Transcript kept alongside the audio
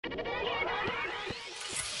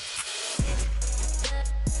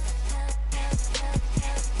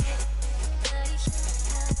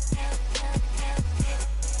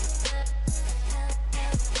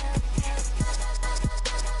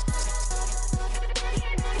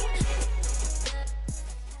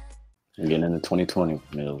We're getting into 2020,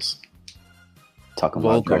 Meelz. Talking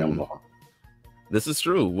about Dragon Ball. This is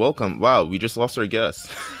true. Welcome. Wow, we just lost our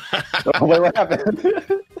guest. Oh, wait, what happened?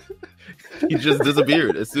 He just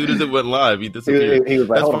disappeared. As soon as it went live, he disappeared. He was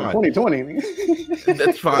like, That's hold on, 2020.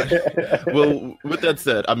 That's fine. Well, with that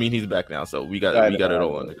said, I mean, he's back now, so we got it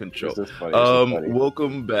all under control. Funny.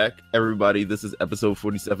 Welcome back, everybody. This is episode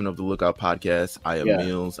 47 of the Lookout Podcast. I am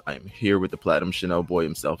Meelz. I am here with the Platinum Chanel boy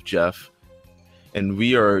himself, Jeff. And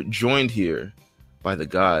we are joined here by the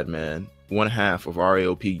God, man. One half of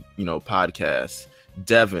RAOP, podcast,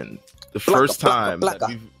 Devin. The first time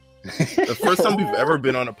we've ever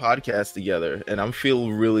been on a podcast together, and I'm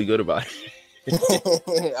feeling really good about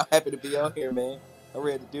it. I'm happy to be on here, man. I'm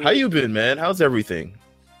ready to do it. How you been, man? How's everything?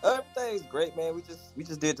 Everything's great, man. We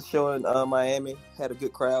just did the show in Miami. Had a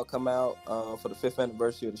good crowd come out for the 5th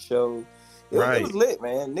anniversary of the show. It was lit,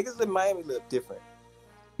 man. Niggas in Miami look different.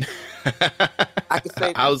 I could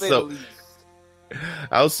say the least.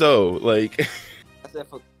 How so? Like, I said,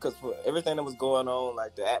 because for everything that was going on,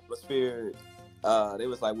 like the atmosphere, they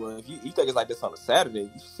was like, well, if you think it's like this on a Saturday,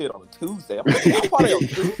 you should see it on a Tuesday. I'm like, y'all party on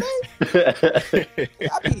Tuesday?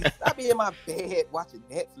 I be in my bed watching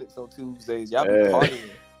Netflix on Tuesdays. Y'all be partying.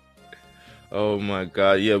 Oh my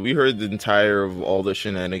God. Yeah, we heard the entire of all the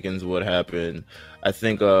shenanigans, what happened. I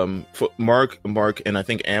think Mark, and I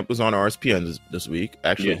think Amp was on RSPN this week.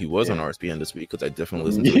 Actually, he was on RSPN this week because I definitely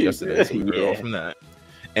listened to it yesterday. So we heard all from that.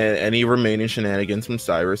 And any remaining shenanigans from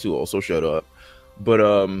Cyrus, who also showed up. But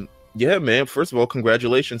yeah, man, first of all,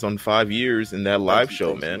 congratulations on 5 years in that live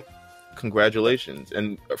show, man. Congratulations.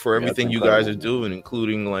 And for everything you guys are doing,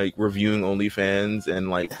 including like reviewing OnlyFans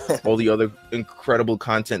and like all the other incredible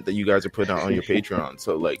content that you guys are putting out on your Patreon.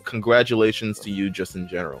 So like congratulations to you just in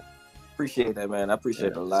general. Appreciate that, man. I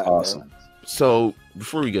appreciate it a lot. Awesome. Man. So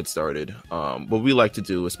before we get started, what we like to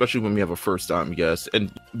do, especially when we have a first time guest,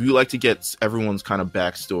 and we like to get everyone's kind of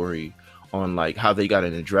backstory on like how they got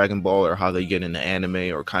into Dragon Ball or how they get into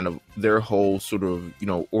anime or kind of their whole sort of,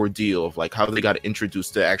 ordeal of like how they got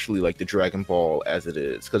introduced to actually like the Dragon Ball as it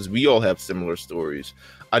is. Because we all have similar stories.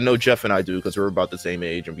 I know Jeff and I do because we're about the same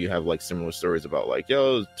age and we have like similar stories about like,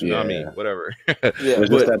 yo, Tsunami, whatever. Yeah,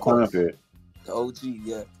 just that time period. The OG,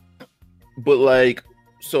 yeah. But like,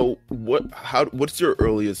 so what's your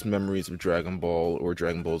earliest memories of Dragon Ball or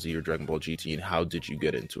Dragon Ball Z or Dragon Ball GT, and how did you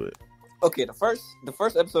get into it? Okay, the first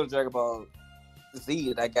episode of Dragon Ball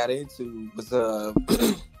Z that I got into was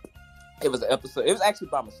it was an episode. It was actually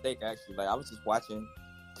by mistake. Actually, like I was just watching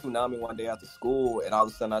Toonami one day after school, and all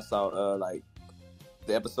of a sudden I saw like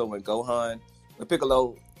the episode when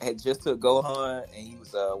Piccolo had just took Gohan, and he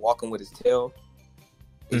was walking with his tail.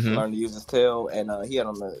 He learned to use his tail, and he had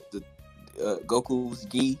on the Goku's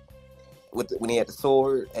gi when he had the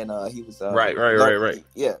sword, and he was right.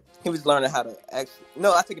 Yeah, he was learning how to actually.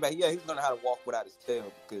 No, I take it back. Yeah, he was learning how to walk without his tail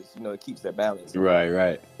because it keeps their balance.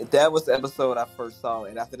 Right. That was the episode I first saw,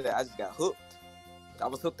 and after that, I just got hooked. I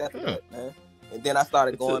was hooked after that, man. And then I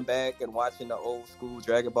started going back and watching the old school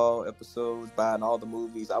Dragon Ball episodes, buying all the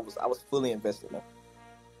movies. I was fully invested, man.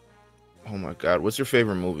 Oh my God, what's your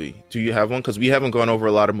favorite movie? Do you have one? Because we haven't gone over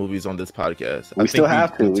a lot of movies on this podcast. We still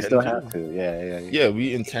have to. Yeah. Yeah,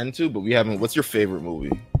 we intend to, but we haven't. What's your favorite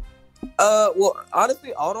movie? Well,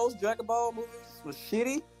 honestly, all those Dragon Ball movies was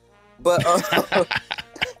shitty, but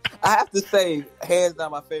I have to say, hands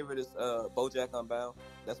down, my favorite is BoJack Unbound.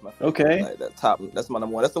 That's my favorite. Okay. Like, that's my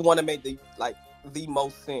number one. That's the one that made the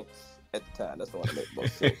most sense at the time. That's the one that made the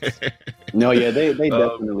most sense. No, yeah, they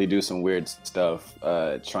definitely do some weird stuff,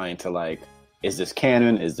 trying to like, is this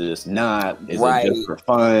canon? Is this not? Is it just for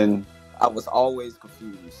fun? I was always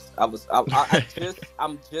confused. I'm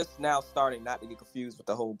just now starting not to get confused with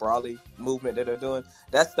the whole Broly movement that they're doing.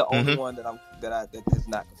 That's the only one that has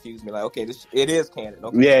not confused me. Like, okay, it is canon.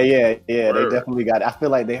 Okay. Yeah. They definitely got it. I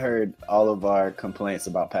feel like they heard all of our complaints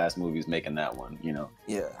about past movies making that one.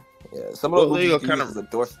 Yeah. Some of those movies kind of a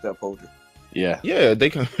doorstep holder. Yeah,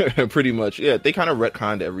 they kind of pretty much. Yeah, they kind of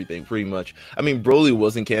retconned everything pretty much. I mean, Broly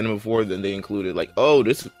wasn't canon before. Then they included like, oh,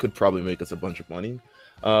 this could probably make us a bunch of money.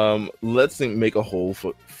 Let's make a whole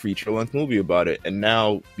feature-length movie about it. And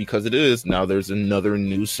now, because it is, now there's another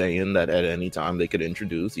new Saiyan that at any time they could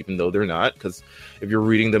introduce, even though they're not. Because if you're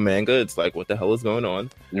reading the manga, it's like, what the hell is going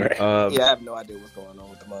on? Right. I have no idea what's going on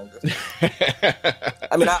with the manga.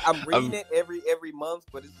 I mean, I'm reading it every month,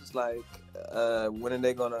 but it's just like, when are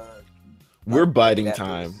they gonna? We're biding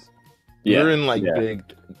time. Yeah. We're in big.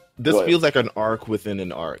 This feels like an arc within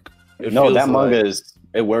an arc. That manga is.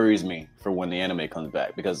 It worries me for when the anime comes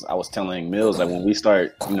back, because I was telling Meelz that when we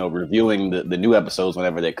start, reviewing the new episodes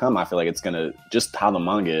whenever they come, I feel like it's gonna, just how the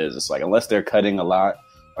manga is. It's like, unless they're cutting a lot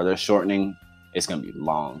or they're shortening, it's gonna be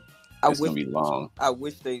long. It's gonna be long. I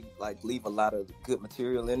wish they like leave a lot of good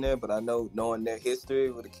material in there, but I know knowing their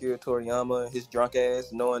history with Akira Toriyama and his drunk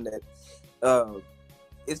ass, knowing that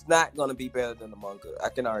it's not gonna be better than the manga. I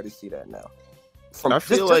can already see that now. From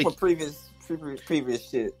previous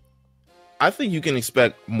shit. I think you can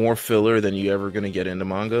expect more filler than you ever going to get in the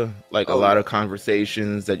manga. Like a lot of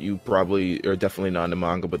conversations that you probably are definitely not in the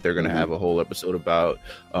manga, but they're going to have a whole episode about.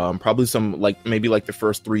 Probably some maybe the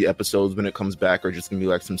first 3 episodes when it comes back are just going to be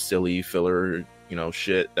like some silly filler,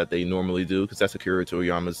 shit that they normally do because that's Akira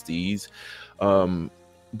Toriyama's steez.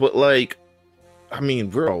 But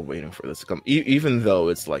we're all waiting for this to come, even though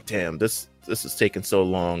it's like, damn, this is taking so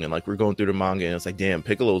long, and we're going through the manga, and it's like, damn,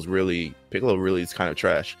 Piccolo really is kind of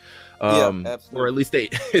trash. Or at least they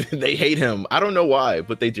hate him. I don't know why,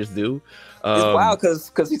 but they just do. It's wild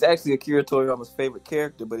because he's actually Akira Toriyama's favorite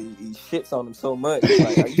character, but he shits on him so much.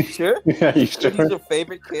 Like, are you sure? Are you sure? He's your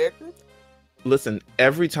favorite character? Listen,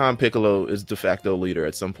 every time Piccolo is de facto leader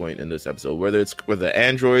at some point in this episode, whether it's where the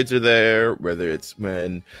androids are there, whether it's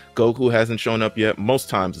when Goku hasn't shown up yet, most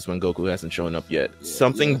times it's when Goku hasn't shown up yet.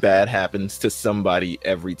 Something bad happens to somebody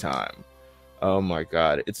every time. Oh my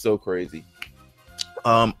god, it's so crazy.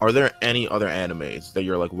 Are there any other animes that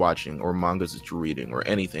you're watching or mangas that you're reading or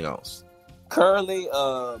anything else? Currently,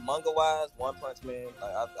 manga wise, One Punch Man.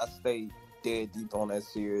 I stay dead deep on that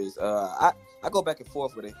series. I go back and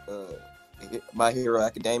forth with it. My Hero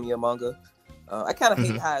Academia manga. I kind of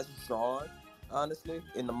hate how it's drawn, honestly,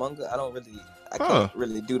 in the manga. I can't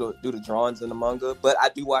really do the drawings in the manga, but I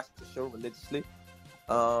do watch the show religiously.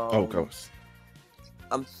 Of course.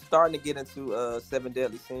 I'm starting to get into 7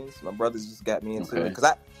 Deadly Sins. My brothers just got me into it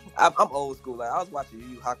because I'm old school. I was watching Yu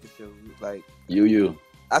Yu Hakusho. Yu.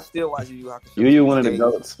 I still watch Yu Yu Hakusho. Yu, one of the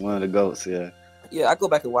goats. One of the goats. Yeah. Yeah, I go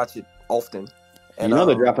back and watch it often. And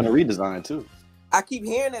they're dropping a redesign too. I keep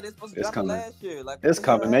hearing that it's supposed to drop last year. It's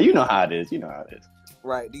coming, man. You know how it is.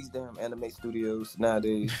 Right. These damn anime studios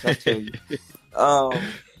nowadays. I tell you.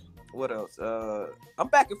 What else? I'm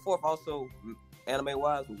back and forth also. Anime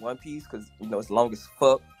wise with One Piece because it's long as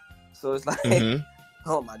fuck, so it's like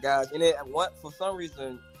oh my gosh. And then for some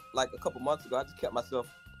reason a couple months ago I just kept myself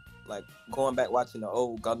going back watching the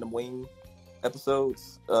old Gundam Wing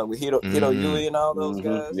episodes with Hiro Yui and all those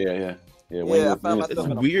guys. Yeah. I found myself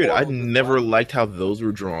it's weird. I never liked how those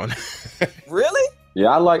were drawn. Really? Yeah,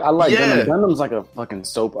 I like Gundam. Gundam's like a fucking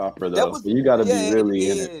soap opera though. So you got to be really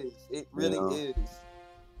in it. It really is.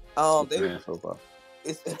 Soap opera.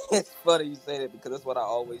 It's funny you say that because that's what I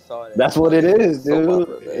always saw. That's what it is, dude.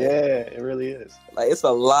 Opera, it really is. It's a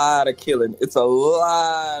lot of killing. It's a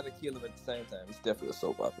lot of killing at the same time. It's definitely a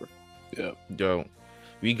soap opera. Yeah. Yo,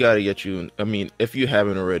 we gotta get you. I mean, if you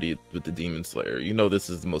haven't already with the Demon Slayer, this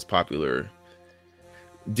is the most popular.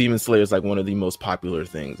 Demon Slayer is one of the most popular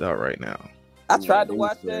things out right now. I tried to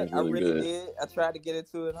watch that. Really I really did. I tried to get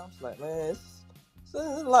into it. And I was like, man,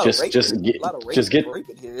 a lot of rape here. Just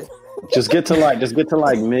get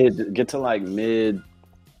to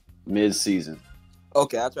mid season.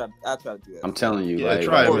 Okay, I'll try to do that. I'm telling you,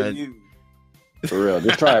 try it, man. For real,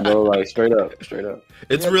 just try it, bro. Straight up.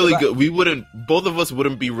 It's really good. Both of us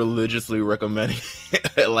wouldn't be religiously recommending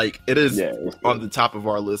it. It is on the top of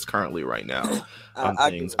our list currently right now.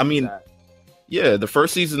 I mean, the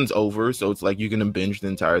first season's over, so it's you can binge the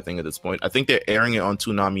entire thing at this point. I think they're airing it on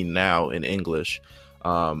Toonami now in English.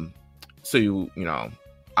 So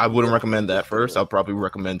I wouldn't recommend that first. I'll probably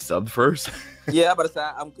recommend sub first. Yeah, but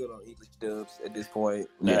I'm good on English dubs at this point.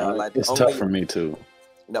 It's tough for me too.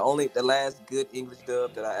 The last good English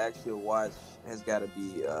dub that I actually watched has got to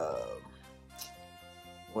be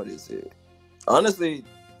what is it? Honestly,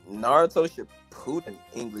 Naruto Shippuden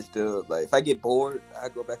English dub. If I get bored, I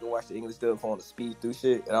go back and watch the English dub if I want to speed through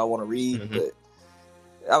shit and I want to read. But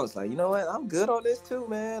I was like, you know what? I'm good on this too,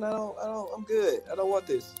 man. I'm good. I don't want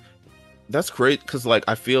this. That's great because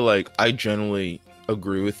I feel I generally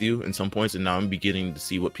agree with you in some points, and now I'm beginning to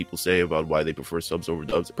see what people say about why they prefer subs over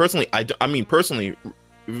dubs. Personally, personally,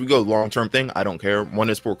 if we go long-term thing, I don't care. One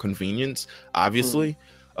is for convenience, obviously.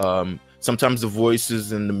 Sometimes the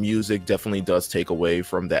voices and the music definitely does take away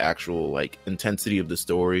from the actual intensity of the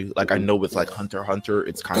story. I know with Hunter x Hunter,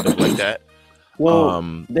 it's kind of like that. Well,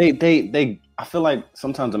 they I feel like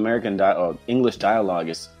sometimes English dialogue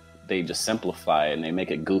is they just simplify it and they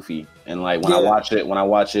make it goofy. And when I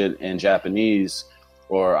watch it in Japanese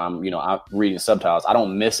or I'm reading subtitles, I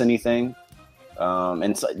don't miss anything.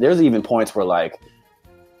 And so there's even points where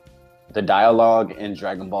the dialogue in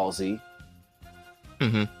Dragon Ball Z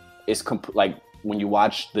is when you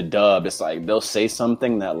watch the dub, it's they'll say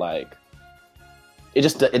something that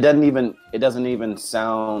it doesn't even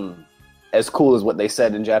sound as cool as what they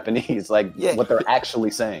said in Japanese, what they're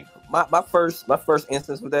actually saying. My first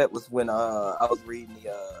instance with that was when I was reading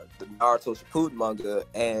the Naruto Shippuden manga,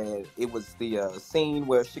 and it was the scene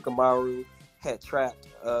where Shikamaru had trapped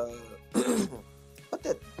what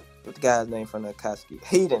the guy's name from the Akatsuki?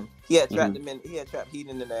 Hedon. He had trapped him in. He had trapped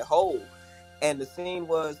Hedon in that hole, and the scene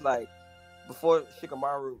was like before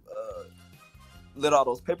Shikamaru lit all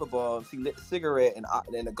those paper bombs. He lit the cigarette, and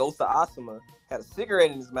the ghost of Asuma had a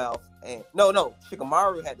cigarette in his mouth. And no,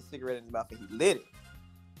 Shikamaru had the cigarette in his mouth, and he lit it.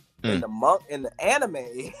 In the anime,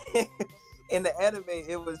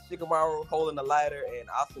 it was Shikamaru holding the lighter, and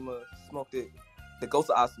Asuma smoked it. The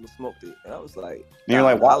ghost of Asuma smoked it, and I was like, and you're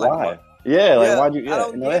like, why? Yeah, like why'd you?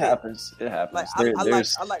 Yeah, it happens. It happens. Like, I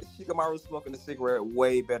like Shikamaru smoking the cigarette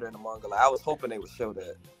way better in the manga. Like I was hoping they would show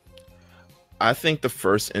that. I think the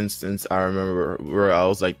first instance I remember where I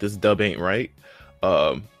was like, this dub ain't right.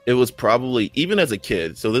 It was probably even as a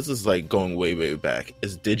kid. So this is like going way, way back.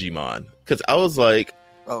 Is Digimon, because I was like,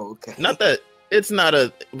 oh, okay. Not that it's not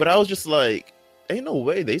but I was just like, ain't no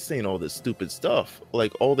way they saying all this stupid stuff.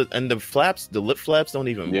 Like all the and the lip flaps don't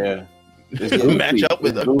even match up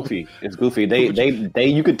with goofy. It's goofy. They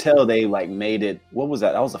you could tell they like made it. What was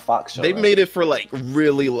that? That was a Fox show. They made it for like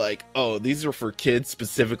really like, oh, these are for kids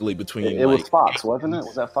specifically between. It was Fox, wasn't it?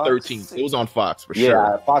 Was that Fox? 13. It was on Fox for sure.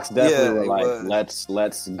 Yeah, Fox definitely were like,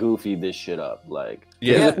 let's goofy this shit up. Like,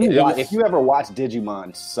 yeah. If you ever watch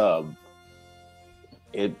Digimon sub,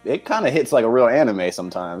 it kind of hits like a real anime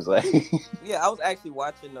sometimes. Like, yeah, I was actually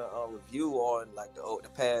watching a review on like the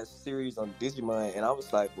past series on Digimon, and I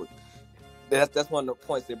was like, well, that's one of the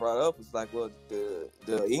points they brought up. It's like, well,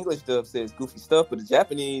 the English dub says goofy stuff, but the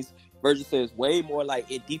Japanese version says way more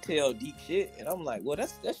like it detailed deep shit. And I'm like, well,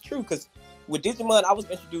 that's true, because with Digimon, I was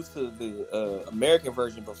introduced to the American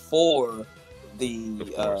version before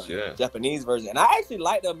the Japanese version, and I actually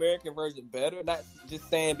like the American version better. Not just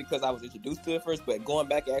saying because I was introduced to it first, but going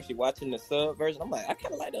back and actually watching the sub version, I'm like, I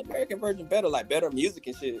kind of like the American version better, like better music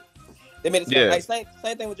and shit. They made it same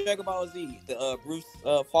thing with Dragon Ball Z, the Bruce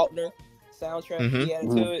Faulkner soundtrack he added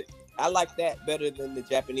to it. I like that better than the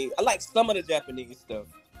Japanese. I like some of the Japanese stuff,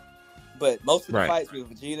 but most of the fights with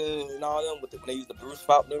Vegeta and all them, when they use the Bruce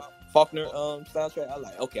Faulkner soundtrack, I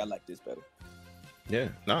like this better. Yeah,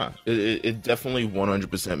 nah, it definitely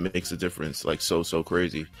 100% makes a difference. Like so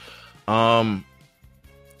crazy.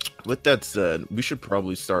 With that said, we should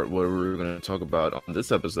probably start what we're going to talk about on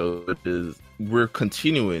this episode. Which is we're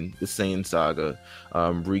continuing the Saiyan Saga,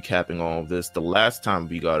 recapping all of this. The last time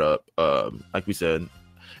we got up, like we said,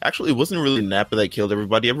 actually it wasn't really Nappa that killed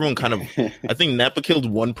everybody. Everyone kind of, I think Nappa killed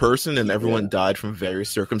one person, and everyone died from various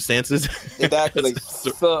circumstances. They died because they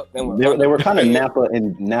sucked. They were kind of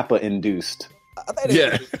Nappa induced. I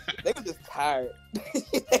think they were just tired.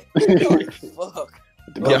 Fuck.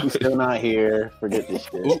 Goku's still not here. Forget this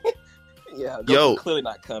shit. Yeah, Goku's clearly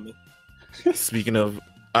not coming. Speaking of,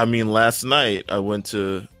 I mean, last night I went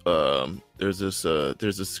to there's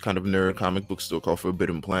this kind of nerd comic book store called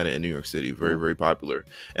Forbidden Planet in New York City, very, very popular.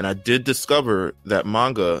 And I did discover that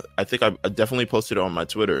manga. I think I definitely posted it on my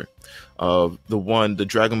Twitter. The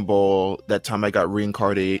Dragon Ball, that time I got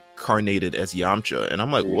reincarnated as Yamcha, and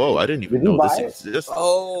I'm like, whoa, I didn't even know this exists.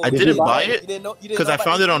 Oh, I didn't buy it because I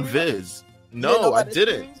found it on Viz. No, I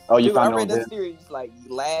didn't. Oh, you found it on Viz? I read that series like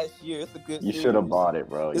last year. It's a good series. You should have bought it,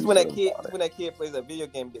 bro. It's when that kid plays that video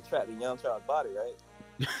game and get trapped in Yamcha's body, right?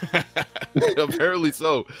 Apparently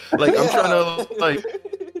so. Like I'm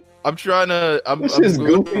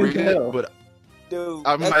googling it, but dude,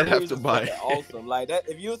 I might have to buy it. Awesome, like that.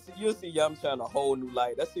 If you'll see Yamcha in a whole new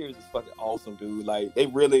light, that series is fucking awesome, dude. Like they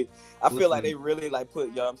really, I feel like they really like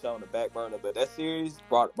put Yamcha on the back burner, but that series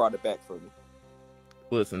brought it back for me.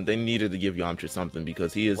 Listen, they needed to give Yamcha something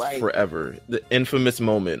because he is forever. The infamous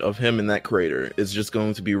moment of him in that crater is just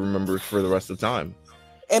going to be remembered for the rest of time.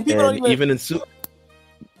 And people don't even in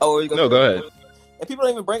go ahead. And people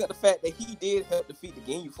don't even bring up the fact that he did help defeat the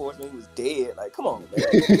Ginyu Force when he was dead. Like, come on, man.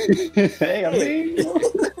 Hey, I mean,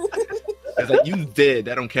 it's like, you dead.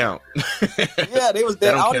 That don't count. Yeah, they was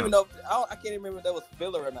dead. I don't even know. I can't even remember if that was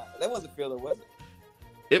filler or not. That wasn't filler, was it?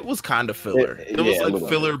 It was kind of filler. It was like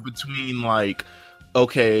filler between like,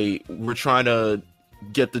 okay, we're trying to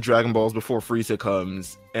get the Dragon Balls before Frieza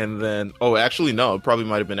comes, and then actually no, it probably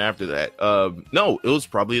might have been after that. No, it was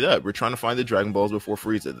probably that we're trying to find the Dragon Balls before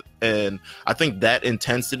Frieza, and I think that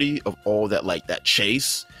intensity of all that, like that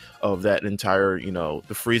chase of that entire,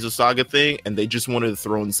 the Frieza saga thing, and they just wanted to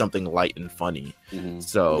throw in something light and funny.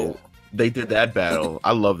 So they did that battle.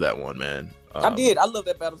 I love that one, man. I love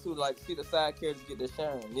that battle too. Like, see the side characters get their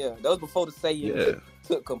shine. Yeah, that was before the Saiyan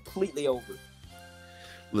took completely over.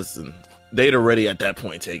 Listen, they'd already at that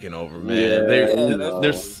point taken over, man.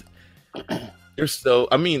 There's So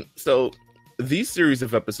these series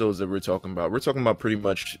of episodes that we're talking about pretty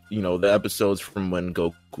much, the episodes from when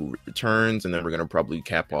Goku returns, and then we're gonna probably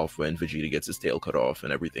cap off when Vegeta gets his tail cut off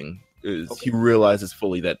and everything he realizes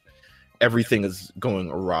fully that everything is going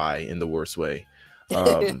awry in the worst way.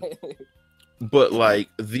 But like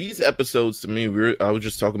these episodes to me, I was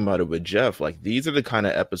just talking about it with Jeff. Like these are the kind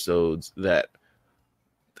of episodes that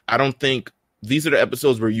I don't think. These are the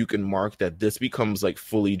episodes where you can mark that this becomes like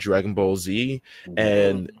fully Dragon Ball Z,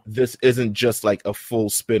 and this isn't just like a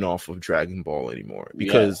full spin-off of Dragon Ball anymore,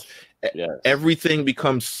 because everything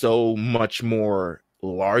becomes so much more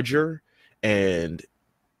larger and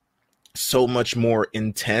so much more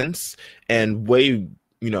intense and way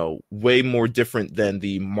more different than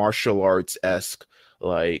the martial arts-esque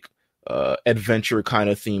like adventure kind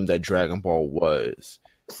of theme that Dragon Ball was.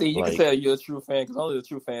 See, you can tell you're a true fan because only the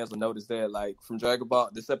true fans will notice that. Like from Dragon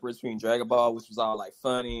Ball, the separation between Dragon Ball, which was all like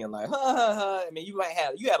funny and like ha ha ha. I mean, you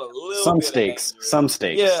had a little some bit stakes, of some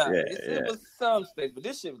stakes. It was some stakes, but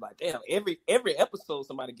this shit was like, damn, every episode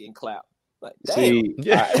somebody getting clapped. Like, damn. See,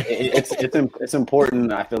 it's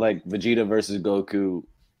important. I feel like Vegeta versus Goku,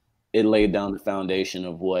 it laid down the foundation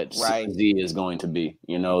of what Z is going to be.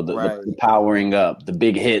 The powering up, the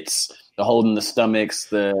big hits. The holding the stomachs,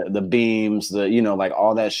 the beams, like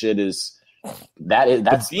all that shit is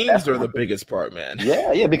the beams are the biggest part, man.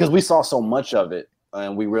 Yeah, because we saw so much of it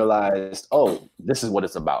and we realized, this is what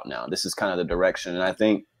it's about now. This is kind of the direction, and I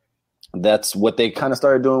think that's what they kind of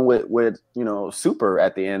started doing with Super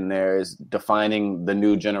at the end. There is defining the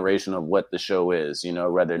new generation of what the show is.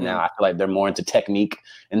 Rather now I feel like they're more into technique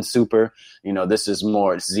in Super. This is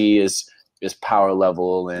more Z is power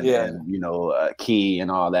level and key and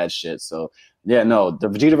all that shit. So the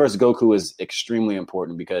Vegeta versus Goku is extremely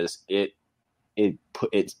important because it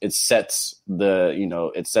sets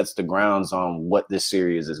the grounds on what this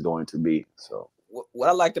series is going to be. So what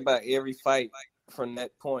I liked about every fight from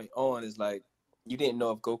that point on is like you didn't know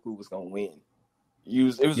if Goku was gonna win.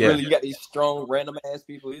 Really, you got these strong random ass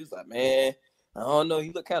people. He was like, man, I don't know, he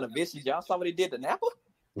looked kind of vicious. Y'all saw what he did to Nappa?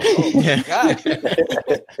 Oh my God.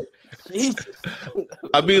 Jesus.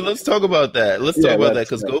 I mean, let's talk about that. Let's talk about that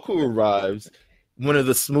because Goku arrives, one of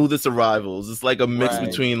the smoothest arrivals. It's like a mix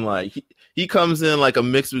between like he comes in like a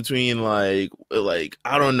mix between like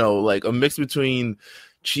I don't know, like a mix between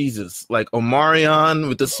Jesus, like Omarion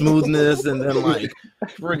with the smoothness, and then like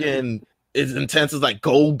friggin' as intense as like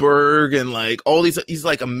Goldberg and like all these. He's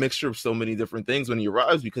like a mixture of so many different things when he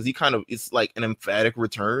arrives because he kind of it's like an emphatic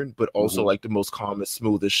return, but also like the most calmest,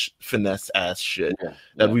 smoothest, finesse ass shit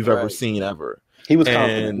that we've ever seen ever. He was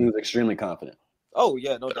confident. He was extremely confident. Oh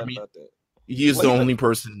yeah, no doubt about that. He is the only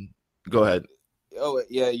person. Go ahead. Oh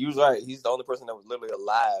yeah, you was right. He's the only person that was literally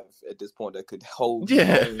alive at this point that could hold.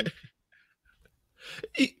 Yeah.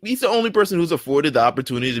 He's the only person who's afforded the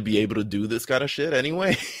opportunity to be able to do this kind of shit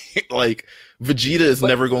anyway. Like Vegeta is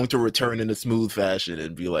never going to return in a smooth fashion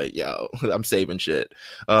and be like, yo, I'm saving shit.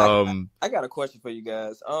 I got a question for you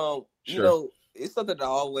guys. Sure. It's something that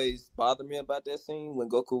always bothered me about that scene when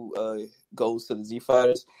Goku goes to the Z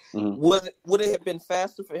Fighters. Mm-hmm. Would it have been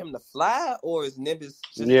faster for him to fly, or is Nimbus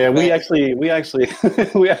just we actually we talked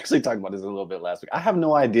about this a little bit last week. I have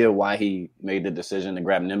no idea why he made the decision to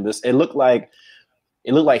grab Nimbus. It looked like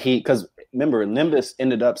because remember Nimbus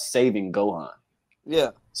ended up saving Gohan. Yeah.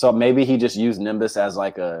 So maybe he just used Nimbus as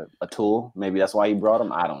like a tool. Maybe that's why he brought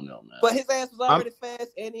him. I don't know, man. But his ass was already fast,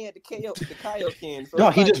 and he had the Kaioken. So no,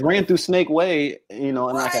 he just ran through Snake Way, in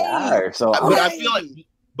like an hour. So, I feel like.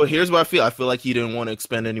 But here's what I feel. I feel like he didn't want to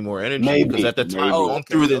expend any more energy because at the time, going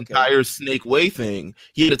through the entire Snake Way thing,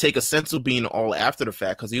 he had to take a sensu bean all after the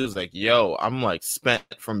fact because he was like, "Yo, I'm like spent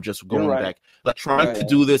from just going back, like trying to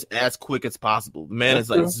do this as quick as possible." The man is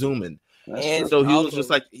like zooming, and so he was just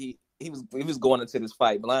like he was going into this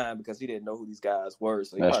fight blind because he didn't know who these guys were.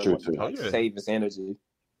 So he probably wanted to save his energy.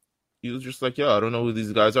 He was just like, yo, I don't know who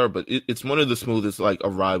these guys are, but it's one of the smoothest like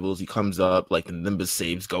arrivals. He comes up, like the Nimbus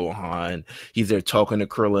saves Gohan. He's there talking to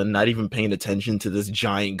Krillin, not even paying attention to this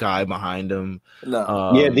giant guy behind him.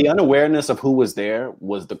 No, the unawareness of who was there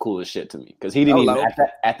was the coolest shit to me because he didn't even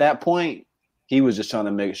at that point. He was just trying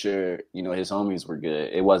to make sure his homies were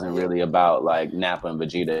good. It wasn't really about like Nappa and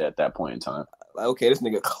Vegeta at that point in time. Okay, this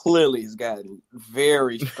nigga clearly has gotten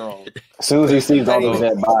very strong. As soon as he sees all those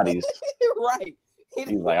dead bodies, right. He's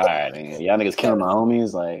like, all right, y'all niggas killing my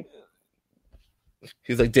homies. Like,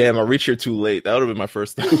 he's like, damn, I reached here too late. That would have been my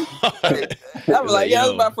first thought. I was like, yeah,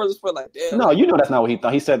 that was my first thought. Like, damn. No, that's not what he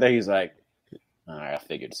thought. He said that he's like, All right, I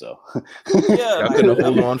figured so. Yeah, Y'all couldn't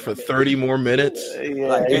hold on for 30 more minutes. Yeah,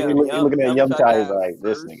 Like, you damn, looking at Yamcha, he's died like,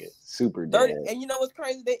 this first. nigga super 30, dead. and you know what's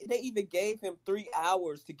crazy? They even gave him 3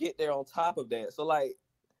 hours to get there on top of that. So like,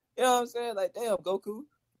 you know what I'm saying? Like, damn, Goku,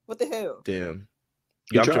 what the hell? Damn.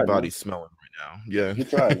 You Yamcha tried, body's smelling right now. Yeah. You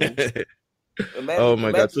tried, man.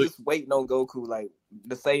 Imagine just waiting on Goku. Like,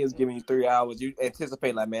 the Saiyans giving you 3 hours. You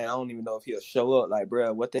anticipate, like, man, I don't even know if he'll show up. Like,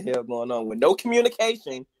 bro, what the hell going on? With no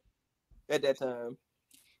communication at that time.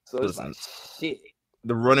 So it's like, shit.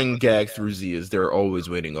 The running gag through Z is they're always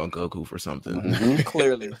waiting on Goku for something. Mm-hmm.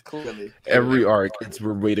 Clearly. Every arc,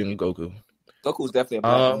 we're waiting on Goku. Goku's definitely a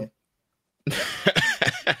black man.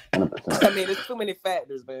 I mean, there's too many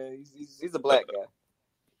factors, man. He's a black guy.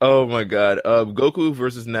 Oh my god. Goku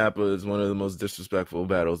versus Nappa is one of the most disrespectful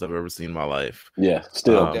battles I've ever seen in my life. Yeah,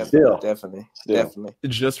 still. Definitely.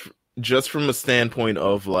 Just from a standpoint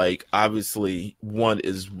of, like, obviously, one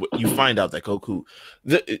is you find out that Goku,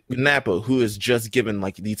 Nappa, who has just given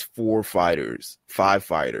like these 5 fighters,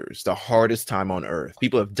 the hardest time on Earth.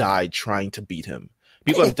 People have died trying to beat him.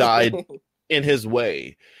 People have died in his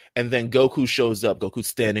way. And then Goku shows up. Goku's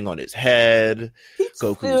standing on his head. He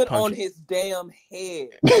stood on his damn head.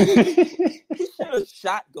 He should have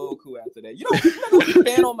shot Goku after that. You're not gonna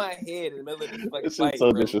stand on my head in the middle of this fucking fight. It's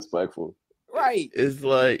so disrespectful. Right. It's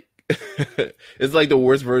like it's like the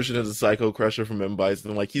worst version of the Psycho Crusher from M.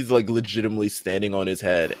 Bison. Like, he's like legitimately standing on his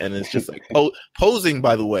head, and it's just like posing.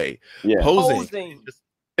 By the way, posing.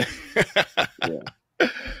 Yeah.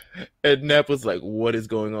 And Nappa's like, "What is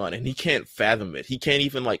going on?" And he can't fathom it. He can't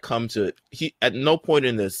even like come to. He at no point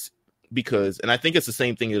in this because, and I think it's the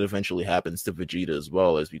same thing that eventually happens to Vegeta as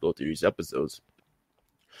well as we go through these episodes.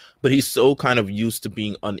 But he's so kind of used to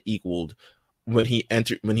being unequaled when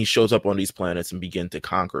he shows up on these planets and begin to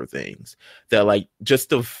conquer things, that like just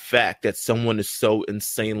the fact that someone is so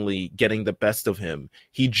insanely getting the best of him,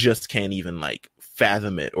 he just can't even like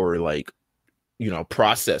fathom it or like, you know,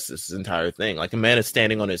 process this entire thing. Like, a man is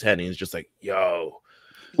standing on his head and he's just like, yo,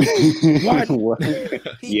 what?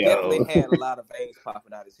 He definitely had a lot of veins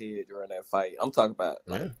popping out his head during that fight. I'm talking about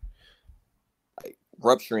like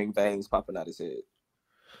rupturing veins popping out his head.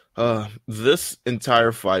 This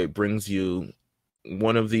entire fight brings you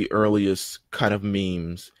one of the earliest kind of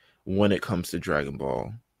memes when it comes to Dragon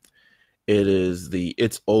Ball. It is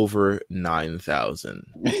it's over 9,000.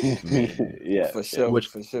 Yeah, for sure.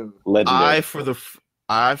 Legendary. I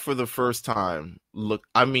for the first time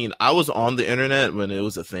I mean, I was on the internet when it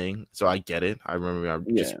was a thing, so I get it. I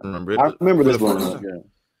just remember it. I remember this one.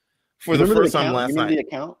 For the first time last night. The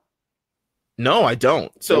account? No, I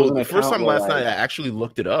don't. So the first time last night, I actually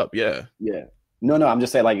looked it up. Yeah. Yeah. No, I'm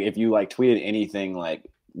just saying, like, if you like tweeted anything like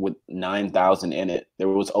with 9,000 in it, there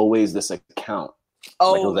was always this account.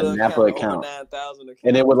 Oh, like, it was a Nappa account. 9,000 account.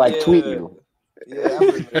 And it would like tweet you. Yeah, I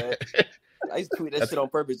remember that. I used to tweet that shit on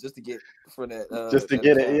purpose just to get for that. Just to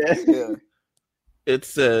get it, yeah. It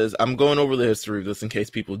says, I'm going over the history of this in case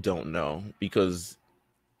people don't know, because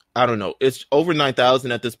I don't know. It's over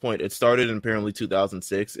 9,000 at this point. It started in apparently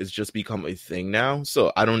 2006. It's just become a thing now.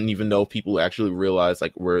 So I don't even know if people actually realize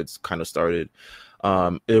like where it's kind of started.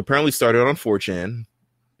 It apparently started on 4chan.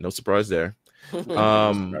 No surprise there.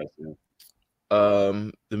 The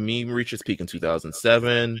meme reached its peak in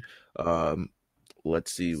 2007.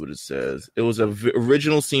 Let's see what it says. It was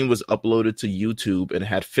original scene was uploaded to YouTube and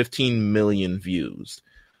had 15 million views.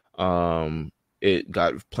 It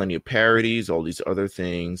got plenty of parodies, all these other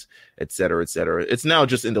things, etc., etc. It's now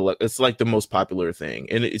just it's like the most popular thing.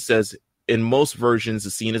 And it says in most versions, the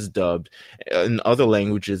scene is dubbed. In other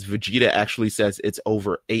languages, Vegeta actually says it's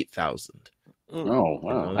over 8,000. Oh,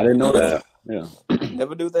 wow. I didn't know that. Yeah.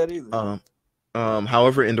 Never knew that either.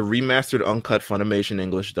 However, in the remastered uncut Funimation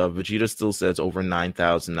English dub, Vegeta still says over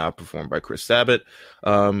 9,000, now performed by Chris Sabat.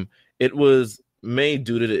 It was made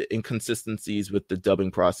due to the inconsistencies with the dubbing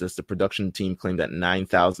process. The production team claimed that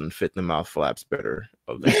 9,000 fit the mouth flaps better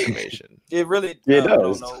of the animation. It really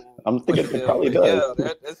does. I'm thinking it probably does.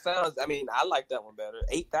 Yeah, that sounds. I mean, I like that one better.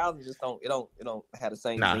 8,000 just don't. It don't have the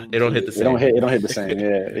same. Nah, it don't hit the same. It don't hit the same. Yeah,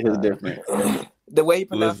 it hits different. The way he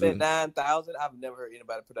pronounced that 9,000, I've never heard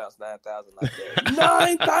anybody pronounce 9,000 like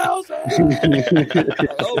that. 9,000. Like,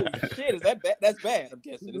 oh shit, is that bad? That's bad. I'm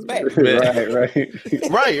guessing it's bad.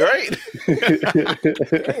 Right.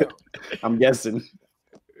 Damn. I'm guessing.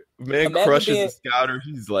 Man Imagine crushes being, the scouter.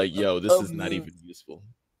 He's like, yo, this is not even useful.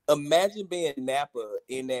 Imagine being Nappa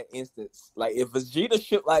in that instance. Like, if Vegeta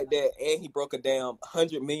shit like that and he broke a damn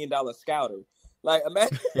 $100 million scouter. Like,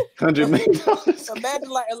 imagine $100 million. Imagine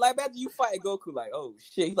you fighting Goku. Like, oh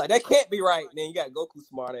shit. He's like, that can't be right. And then you got Goku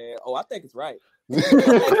smart ass. Oh, I think it's right. like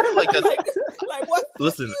what?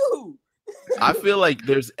 Listen. You? I feel like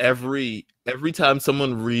there's every time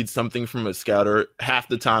someone reads something from a scouter, half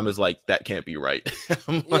the time is like, that can't be right.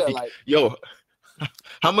 I'm like, yo,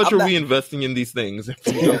 how much we investing in these things? Right.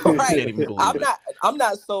 Can't even believe it. I'm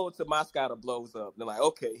not sold to my scouter blows up. They're like,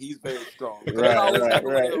 okay, he's very strong. Right.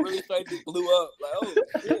 Really straight, just blew up. Like, oh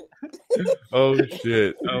shit. Oh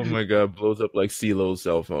shit! Oh my god! Blows up like CeeLo's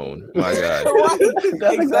cell phone. My god! Right.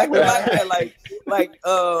 Exactly like that. Like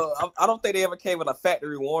I don't think they ever came with a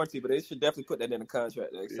factory warranty, but they should definitely put that in the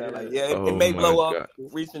contract. Like, it may blow up,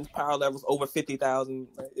 reaching power levels over 50,000.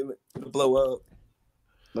 It'll blow up.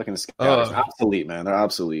 Looking scouters obsolete, man. They're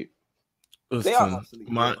obsolete. They are obsolete.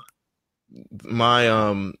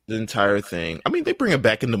 The entire thing. I mean, they bring it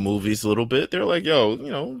back in the movies a little bit. They're like,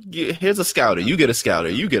 yo, here's a scouter. You get a scouter.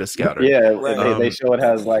 You get a scouter. Yeah, right. They show it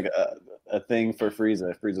has like a thing for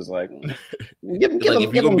Frieza. Frieza's like,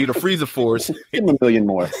 if you're gonna be the Frieza Force, give him a million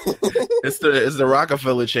more. It's the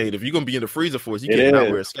Rockefeller chain. If you're gonna be in the Frieza Force, you can't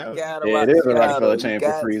wear a scout. It is a Rockefeller chain for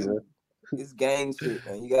Frieza. It's gang shit,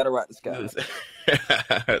 man. You gotta rock the scout.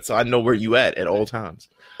 So I know where you at all times.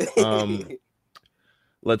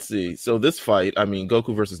 Let's see. So this fight, I mean,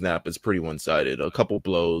 Goku versus Nappa is pretty one-sided. A couple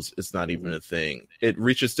blows, it's not even a thing. It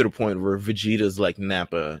reaches to the point where Vegeta's like,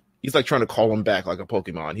 Nappa, he's like trying to call him back like a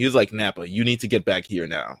Pokemon. He's like, Nappa, you need to get back here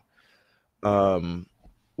now. No,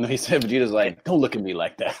 he said Vegeta's like, don't look at me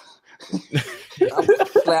like that. I will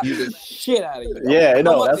slap the shit out of you. Yeah,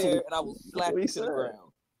 no, that's and I will slap you to the ground.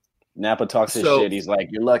 Nappa talks his shit. He's like,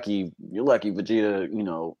 you're lucky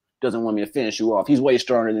Vegeta, doesn't want me to finish you off. He's way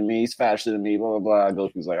stronger than me. He's faster than me. Blah blah blah.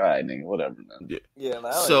 Goku's like, all right, nigga, whatever, man.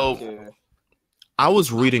 Yeah. So I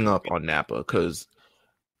was reading up on Nappa because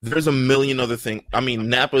there's a million other things. I mean,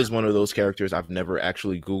 Nappa is one of those characters I've never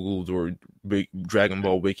actually Googled or Dragon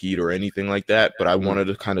Ball Wiki'd or anything like that. But I wanted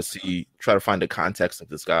to kind of try to find the context of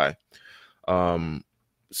this guy.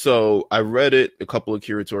 So I read it, a couple of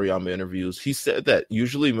Akira Toriyama interviews. He said that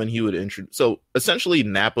usually when he would introduce, so essentially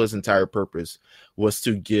Nappa's entire purpose was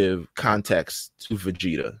to give context to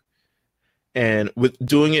Vegeta, and with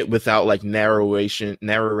doing it without like narration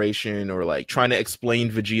or like trying to explain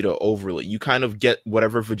Vegeta overly. You kind of get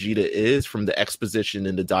whatever Vegeta is from the exposition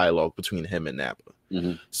and the dialogue between him and Nappa.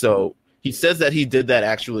 Mm-hmm. So he says that he did that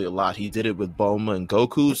actually a lot. He did it with Bulma and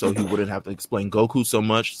Goku, so he wouldn't have to explain Goku so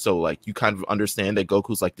much. So like you kind of understand that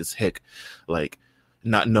Goku's like this hick, like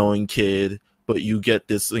not knowing kid, but you get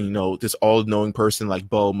this, this all-knowing person like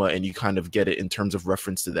Bulma, and you kind of get it in terms of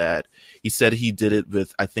reference to that. He said he did it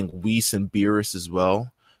with, I think, Whis and Beerus as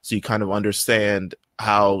well. So you kind of understand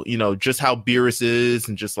how, just how Beerus is,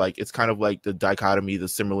 and just like, it's kind of like the dichotomy, the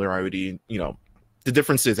similarity, the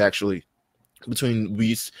differences actually between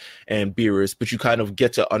Whis and Beerus, but you kind of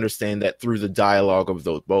get to understand that through the dialogue of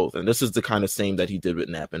those both. And this is the kind of same that he did with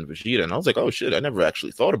Nappa and Vegeta. And I was like, oh shit, I never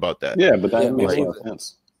actually thought about that. Yeah, but that makes a lot of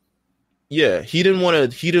sense. Yeah, he didn't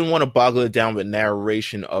want to boggle it down with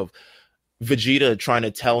narration of Vegeta trying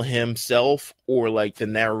to tell himself, or like the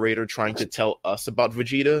narrator trying to tell us about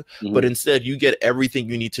Vegeta, but instead you get everything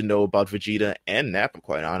you need to know about Vegeta and Nappa,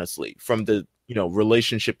 quite honestly, from the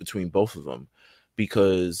relationship between both of them,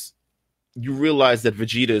 because you realize that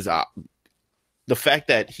Vegeta is the fact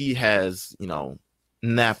that he has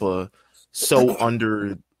Nappa so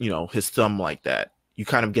under his thumb like that. You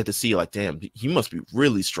kind of get to see like, damn, he must be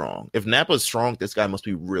really strong. If Nappa's strong, this guy must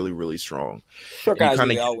be really, really strong. Short guys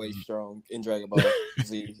are always strong in Dragon Ball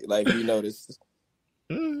Z. Like, you notice.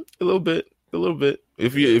 A little bit.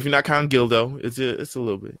 If you're not counting Gildo, it's a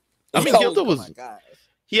little bit. I mean, Gildo was.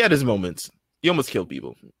 He had his moments. He almost killed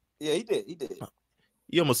people. Yeah, he did.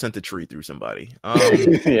 He almost sent a tree through somebody.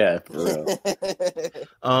 Yeah, for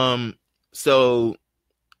real. So.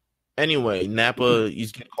 Anyway, Nappa,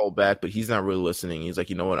 he's getting called back, but he's not really listening. He's like,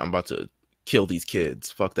 you know what? I'm about to kill these kids.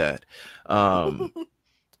 Fuck that.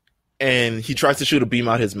 And he tries to shoot a beam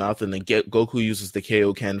out his mouth, and then Goku uses the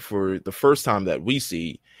Kaioken for the first time that we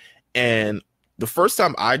see. And the first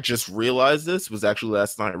time I just realized this was actually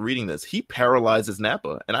last night reading this. He paralyzes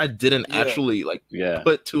Nappa, and I didn't actually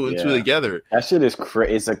put two and two together. That shit is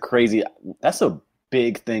crazy. That's a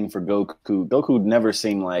big thing for Goku. Goku never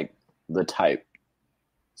seemed like the type.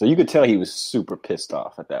 So you could tell he was super pissed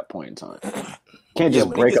off at that point in time. Can't just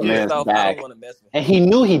break a man's back. And he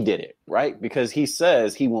knew he did it, right? Because he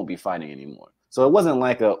says he won't be fighting anymore. So it wasn't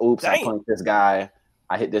like oops, I punched this guy,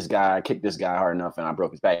 I hit this guy, I kicked this guy hard enough, and I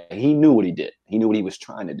broke his back. He knew what he did. He knew what he was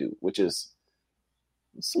trying to do, which is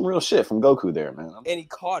Some real shit from Goku there, man. And he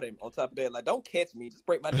caught him on top of that. Like, don't catch me. Just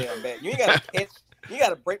break my damn back. You ain't gotta catch. You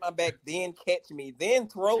gotta break my back, then catch me, then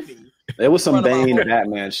throw me. It was some Bane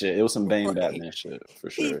Batman shit. It was some Bane Batman shit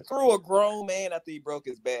for sure. He threw a grown man after he broke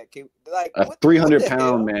his back. Like a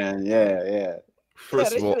 300-pound man. Yeah.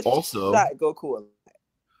 First of all, also shot Goku.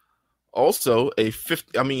 Also, a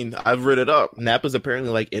 50. I mean, I've read it up. Nappa's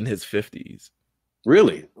apparently like in his 50s.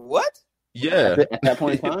 Really? What? Yeah. At that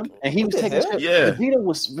point in time, and he was taking shit. Yeah.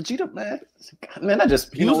 Vegeta, man.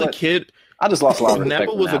 He was a kid. I just lost a lot of respect.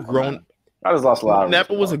 Nappa was a grown. Man. I just lost a lot of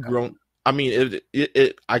Nappa was a grown. I mean,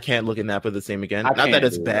 I can't look at Nappa the same again. Not that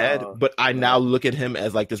it's bad, but I now look at him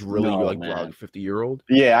as like this really like 50-year-old.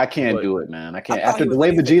 Yeah, I can't do it, man. I can't. After the way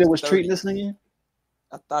Vegeta was treating this nigga,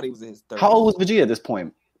 I thought he was in his 30s. How old was Vegeta at this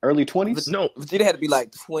point? Early 20s? No, Vegeta had to be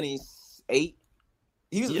like 28.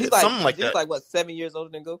 He's like something like that. He's like what, 7 years older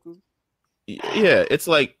than Goku? Yeah, it's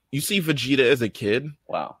like you see Vegeta as a kid.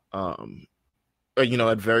 Wow.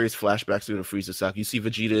 At various flashbacks through the Frieza saga, you see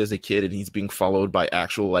Vegeta as a kid and he's being followed by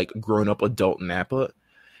actual like grown-up adult Nappa.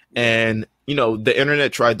 And the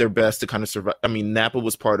internet tried their best to kind of survive. I mean, Nappa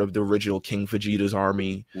was part of the original King Vegeta's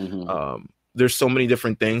army. Mm-hmm. There's so many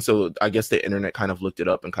different things, so I guess the internet kind of looked it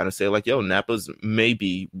up and kind of say like, yo, Nappa's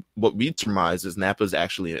maybe what we surmise is Nappa's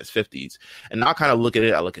actually in his 50s. And I kind of look at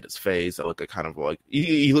it, I look at his face, I look at kind of like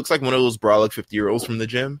he looks like one of those brolic 50-year-olds from the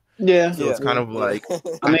gym. Yeah. So it's kind of like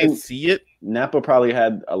I mean, see it. Nappa probably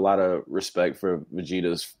had a lot of respect for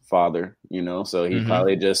Vegeta's father, so he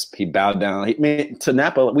probably he bowed down. To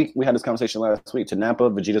Nappa, we had this conversation last week. To Nappa,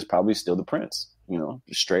 Vegeta's probably still the prince,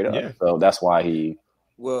 straight up. Yeah. So that's why he.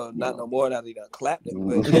 Well, not no more now that he done clapped him.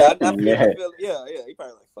 But I feel, he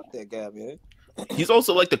probably like, fuck that guy, man. He's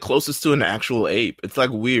also like the closest to an actual ape. It's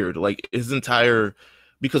like weird. Like his entire,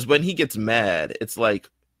 because when he gets mad, it's like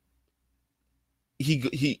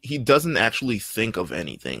he doesn't actually think of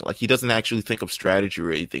anything. Like he doesn't actually think of strategy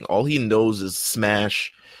or anything. All he knows is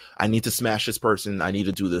smash. I need to smash this person. I need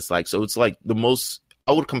to do this. Like, so it's like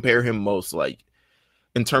I would compare him most like,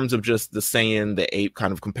 in terms of just the Saiyan, the ape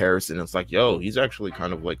kind of comparison, it's like, yo, he's actually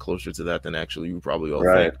kind of like closer to that than actually you probably all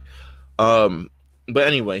think. But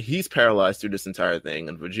anyway, he's paralyzed through this entire thing,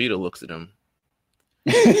 and Vegeta looks at him.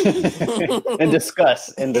 in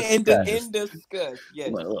disgust.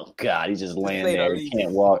 Yes. Like, oh God, he's just laying there. He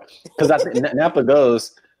can't walk. Because I think Nappa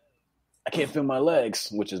goes, I can't feel my legs,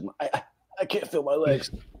 which is I can't feel my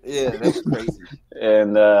legs. Yeah, that's crazy.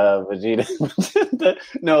 And Vegeta,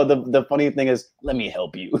 the funny thing is, let me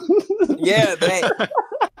help you. Yeah, that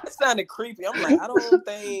sounded creepy. I'm like, I don't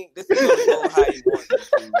think this is gonna go how you want it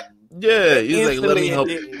to. Yeah, he's like, let me help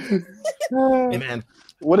you. Hey, man,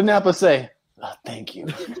 what did Nappa say? Oh, thank you.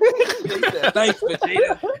 He said, thanks,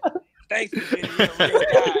 Vegeta. Thanks,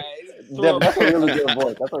 Vegeta. You're a real guy. That's a really good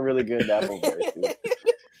voice. That's a really good Nappa voice.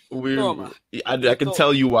 Dude. I can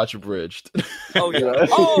tell you watch Abridged. Oh yeah.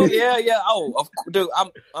 Oh, dude,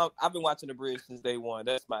 I've been watching Abridged since day one.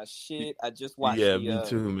 That's my shit. I just watched. Yeah, me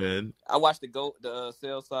too, man. I watched the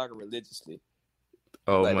Saiyan Saga religiously.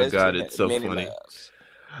 Oh my God, it's so funny.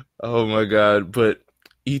 Oh my God, but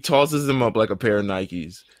he tosses them up like a pair of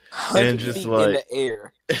Nikes. And just like in the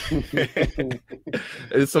air.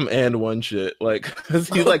 It's some and one shit. Like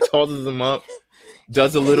he like tosses them up,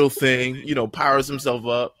 does a little thing, powers himself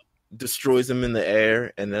up, destroys him in the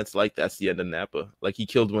air, and that's the end of Nappa. Like he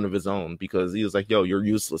killed one of his own because he was like, yo, you're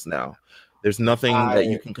useless now. There's nothing that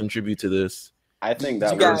you can contribute to this. I think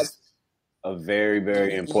that was a very,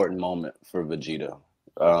 very important moment for Vegeta.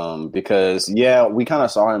 Because we kind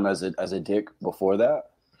of saw him as a dick before that.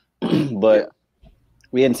 But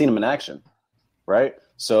we hadn't seen him in action, right?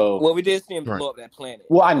 So we did see him blow up that planet.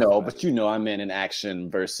 Well, I know, but I meant in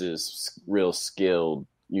action versus real skilled,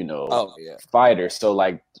 fighter. So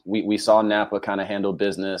like we saw Nappa kind of handle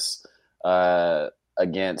business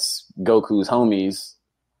against Goku's homies,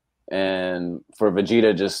 and for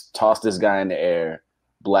Vegeta just toss this guy in the air,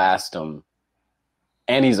 blast him,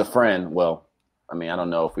 and he's a friend. Well, I mean, I don't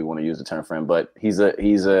know if we want to use the term friend, but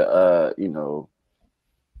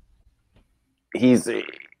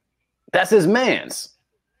that's his man's.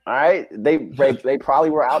 All right, they probably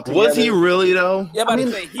were out together. Was he really though? Yeah, but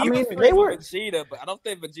they were Vegeta, but I don't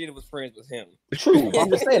think Vegeta was friends with him. True, I'm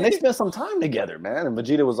just saying they spent some time together, man. And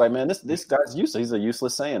Vegeta was like, man, this guy's useless. He's a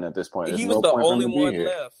useless Saiyan at this point. He was the only one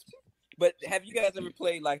left. But have you guys ever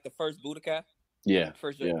played like the first Budokai? Yeah.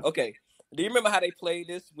 Okay. Do you remember how they played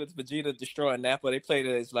this with Vegeta destroying Nappa? They played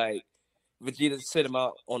it as like Vegeta set him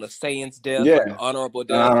out on a Saiyan's death, like honorable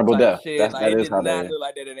death. Honorable death. That is how they. Look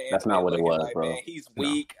like that in the That's not what it was, like, bro. Man, he's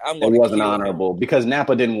weak. It wasn't honorable because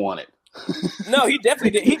Nappa didn't want it. No, he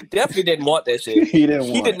definitely did. He definitely didn't want that shit. He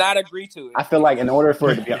did not agree to it. I feel like in order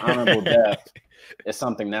for it to be an honorable death, it's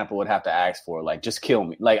something Nappa would have to ask for. Like, just kill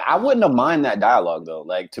me. Like, I wouldn't have mind that dialogue though.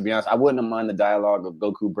 Like, to be honest, I wouldn't have mind the dialogue of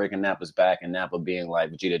Goku breaking Nappa's back and Nappa being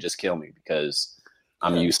like, Vegeta, just kill me because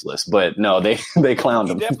I'm useless. But no, they clowned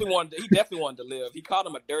him. He definitely wanted to live. He called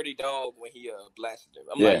him a dirty dog when he blasted him.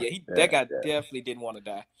 I'm that guy definitely didn't want to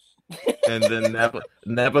die. And then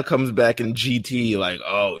Nappa comes back in GT like,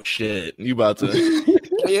 oh shit, you about to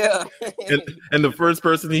yeah. and the first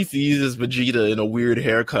person he sees is Vegeta in a weird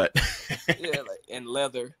haircut. Yeah, like in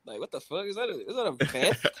leather. Like, what the fuck is that? Is that a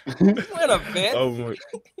vest? Is that a vest? Oh my,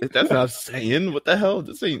 that's not Saiyan. What the hell?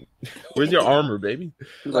 This ain't. Where's your armor, baby?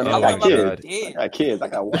 Like, I got kids. I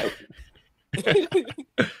got wife.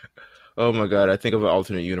 Oh my god! I think of an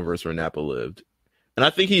alternate universe where Nappa lived, and I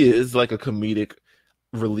think he is like a comedic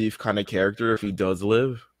relief kind of character if he does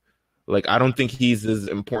live. Like, I don't think he's as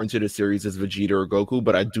important to the series as Vegeta or Goku,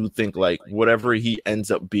 but I do think like whatever he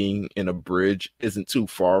ends up being in a bridge isn't too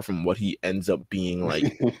far from what he ends up being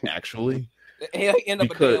like actually. He'll end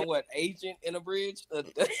up a damn agent in a bridge?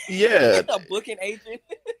 Yeah. A booking agent?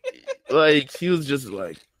 Like, he was just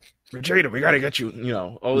like, Vegeta, we gotta get you,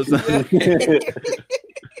 all this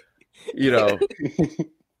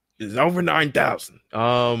it's over 9,000.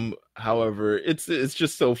 However, it's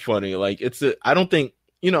just so funny. Like, I don't think,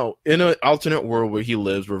 in an alternate world where he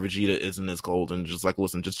lives, where Vegeta isn't as cold and just like,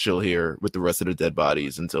 listen, just chill here with the rest of the dead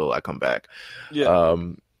bodies until I come back. Yeah.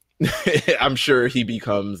 I'm sure he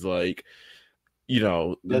becomes like,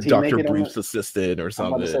 Dr. Brief's assistant or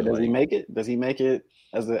something. Does he make it? Does he make it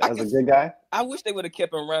as a good guy? I wish they would have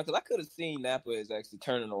kept him around because I could have seen Nappa as actually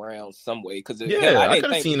turning around some way. Because I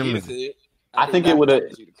could have seen him. I think it would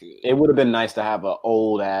have been nice to have an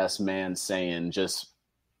old ass man saying just,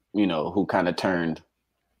 who kind of turned.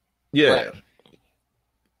 Yeah. Right.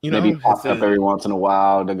 Maybe popped up every once in a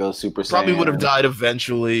while to go Super Saiyan. Probably would have died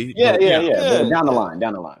eventually. Yeah. But down the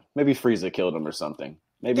line. Maybe Frieza killed him or something.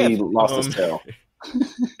 Maybe he lost his tail.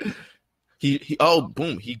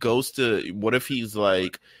 He goes to, what if he's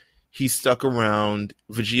like, he's stuck around,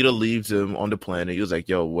 Vegeta leaves him on the planet, he was like,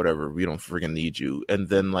 yo, whatever, we don't freaking need you. And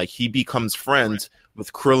then like he becomes friends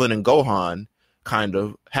with Krillin and Gohan, kind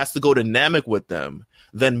of, has to go to Namek with them,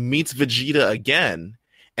 then meets Vegeta again,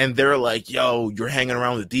 and they're like, yo, you're hanging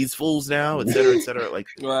around with these fools now, etc., etc. Like,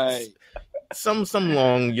 right. Some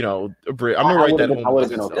long, I'm gonna write that. I would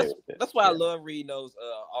have been okay. That's why I love reading those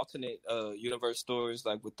alternate universe stories,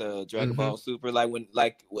 like with the Dragon Ball Super. Like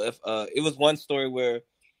if it was one story where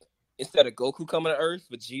instead of Goku coming to Earth,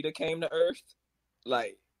 Vegeta came to Earth,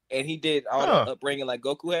 like, and he did all the upbringing like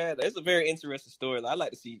Goku had. It's a very interesting story. I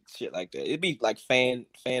like to see shit like that. It'd be like fan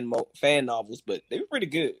novels, but they were pretty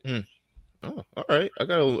good. Oh, all right. I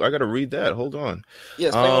gotta read that. Hold on.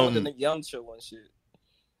 Yeah, same with the Young Show one shit.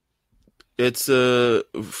 It's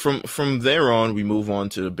from there on, we move on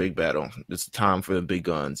to the big battle. It's time for the big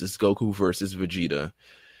guns. It's Goku versus Vegeta,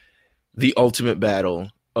 the ultimate battle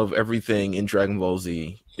of everything in Dragon Ball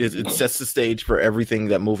Z. It sets the stage for everything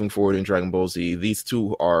that moving forward in Dragon Ball Z. These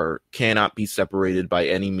two cannot be separated by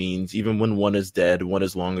any means. Even when one is dead, one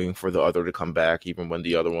is longing for the other to come back. Even when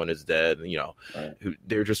the other one is dead, right.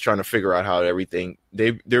 They're just trying to figure out how everything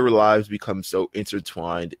their lives become so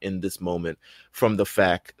intertwined in this moment. From the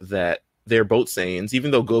fact that they're both Saiyans,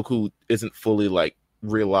 even though Goku isn't fully like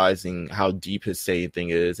realizing how deep his Saiyan thing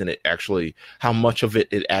is, and how much of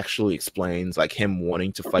it actually explains like him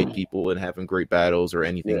wanting to fight people and having great battles or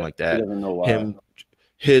anything like that.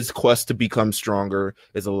 His quest to become stronger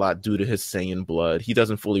is a lot due to his Saiyan blood. He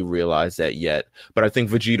doesn't fully realize that yet, but I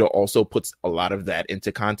think Vegeta also puts a lot of that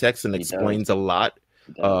into context and explains a lot.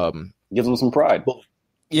 Gives him some pride.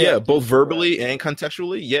 Yeah, both verbally and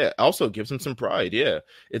contextually. Yeah, also gives him some pride. Yeah,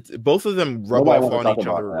 it's both of them rub off on each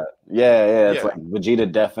other. That. Yeah. It's like Vegeta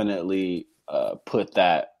definitely put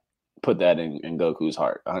that in Goku's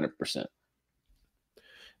heart, 100%.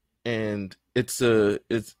 And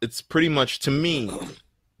it's pretty much, to me.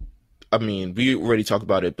 I mean, we already talked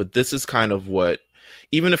about it, but this is kind of what,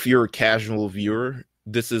 even if you're a casual viewer,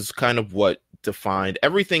 this is kind of what defined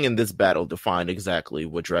everything in this battle. Defined exactly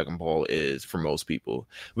what Dragon Ball is for most people,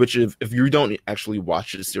 which if you don't actually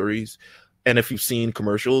watch the series and if you've seen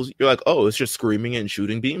commercials, you're like, oh, it's just screaming and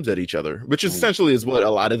shooting beams at each other, which essentially is what a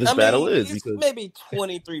lot of this battle is. It's because maybe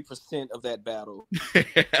 23% of that battle.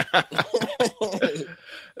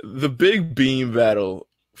 The big beam battle,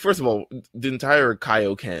 first of all, the entire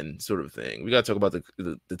Kaioken sort of thing, we got to talk about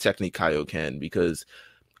the technique Kaioken, because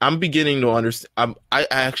I'm beginning to understand. I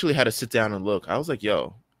actually had to sit down and look. I was like,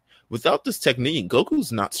 yo, without this technique,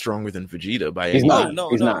 Goku's not stronger than Vegeta by He's any not. means. No,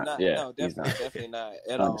 He's no, not. not, Yeah, no, he's not. definitely not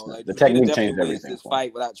at all. Like The Vegeta technique definitely changed wins everything this for him.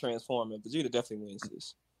 fight without transforming. Vegeta definitely wins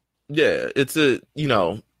this. Yeah, it's I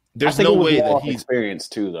there's think no it was way more that off he's experience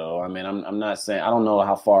too, though. I mean, I'm not saying I don't know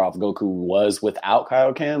how far off Goku was without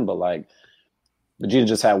Kaioken, but like Vegeta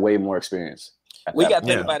just had way more experience. We got to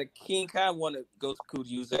think Yeah. about it. King Kai wanted Goku to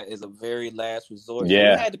use that as a very last resort. So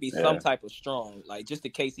Yeah, he had to be some yeah. type of strong, like just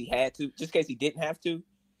in case he had to, just in case he didn't have to. He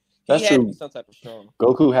That's had to true. be some type of strong.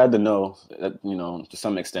 Goku had to know that, to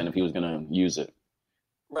some extent, if he was gonna use it.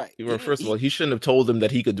 Right. well, first of all, he shouldn't have told him that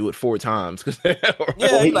he could do it 4 times. Yeah,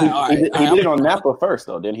 Well, he's like, all right, he all right, did it I'm on gonna- Nappa first,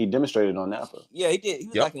 though. Then he demonstrated on Nappa. Yeah, he did. He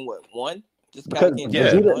was Yep. like in what, 1? Just Because Kaioken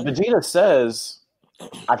Yeah. Vegeta says,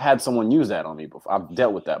 "I've had someone use that on me before. I've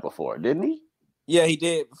dealt with that before," didn't he? Yeah, he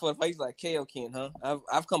did. Before the fight, he's like, Kaioken, huh?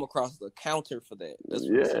 I've come across the counter for that. That's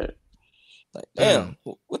what he said. Like, damn,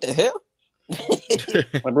 what the hell?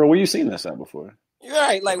 Like, bro, where you seen this at before? You're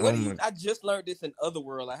right. Like, what Oh do you? my- I just learned this in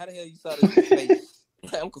Otherworld. Like, how the hell you saw this in space?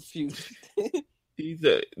 I'm confused.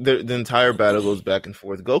 The entire battle goes back and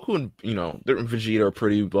forth. Goku and Vegeta are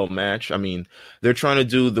pretty well matched. I mean, they're trying to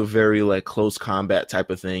do the very like close combat type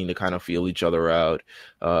of thing to kind of feel each other out.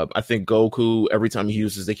 I think Goku, every time he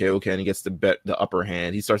uses the Kaioken, he gets the upper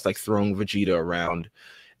hand. He starts like throwing Vegeta around,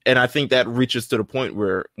 and I think that reaches to the point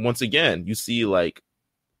where once again you see like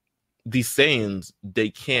these Saiyans, they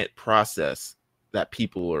can't process that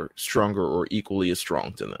people are stronger or equally as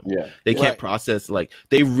strong to them. Yeah, They can't Right. process, like,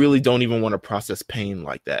 they really don't even want to process pain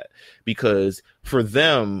like that, because for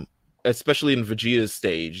them, especially in Vegeta's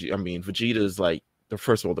stage, I mean, Vegeta is like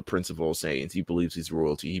first of all, the prince of all Saiyans. He believes he's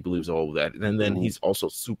royalty. He believes all of that. And then he's also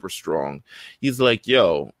super strong. He's like,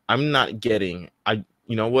 yo, I'm not getting,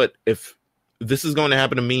 you know what? If this is going to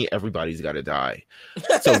happen to me, everybody's got to die.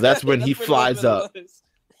 So that's when he flies up.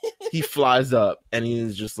 He flies up and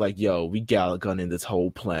he's just like, yo, we gunning this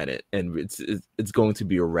whole planet, and it's going to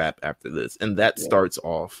be a wrap after this. And that starts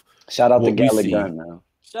off. Shout out to what we Gallic see Gun, man.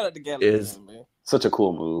 Shout out to Gallic Gun, man. Such a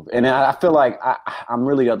cool move. And I feel like I'm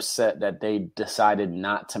really upset that they decided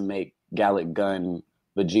not to make Gallic Gun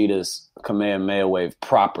Vegeta's Kamehameha wave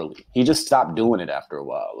properly. He just stopped doing it after a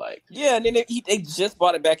while. Like, yeah, and then they just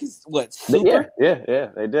brought it back as what, super? Yeah,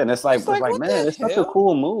 they did. And it's like what man, the it's such a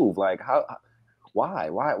cool move. Like, why?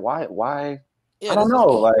 Yeah, I don't know.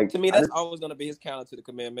 Like, to me, that's always going to be his counter to the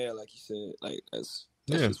Kamehameha, like you said. Like that's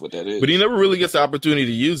just what that is. But he never really gets the opportunity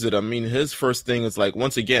to use it. I mean, his first thing is like,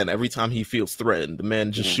 once again, every time he feels threatened, the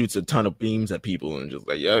man just shoots a ton of beams at people and just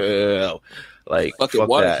like, yeah, like fuck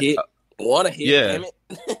that. Wanna hit, damn it.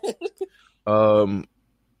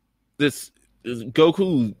 This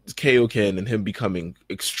Goku's Kaioken and him becoming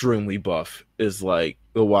extremely buff is like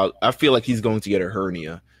the wild. I feel like he's going to get a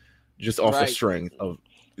hernia just off the strength of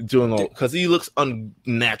doing all, because he looks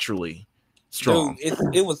unnaturally strong.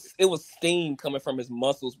 Dude, it was steam coming from his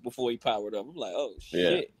muscles before he powered up. I'm like, oh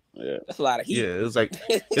shit. Yeah. That's a lot of heat. Yeah, it was like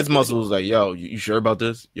his muscles was like, yo, you sure about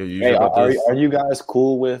this? Yo, you hey, sure about this? Are you guys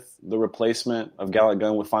cool with the replacement of Gallic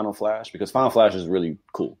Gun with Final Flash? Because Final Flash is really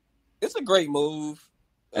cool. It's a great move.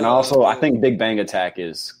 And also, I think Big Bang Attack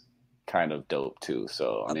is kind of dope too.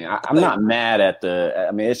 So I mean, I'm not mad at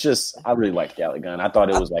it's just I really like Gallic Gun. I thought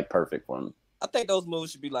it was like perfect for him. I think those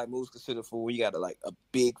moves should be like moves considered for when you got like a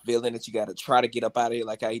big villain that you got to try to get up out of here,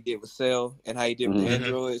 like how he did with Cell and how he did with the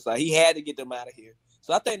androids. Like he had to get them out of here.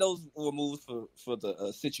 So I think those were moves for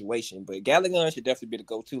the situation. But Gallic Gun should definitely be the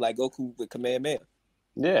go-to, like Goku with Kamehameha.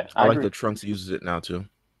 Yeah, I like that Trunks uses it now too.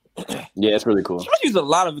 Yeah, it's really cool. Trunks uses a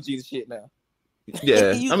lot of Vegeta shit now.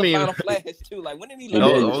 Yeah, he used Final Flash too. Like when did he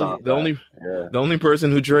learn? The only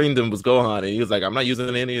person who trained him was Gohan, and he was like, "I'm not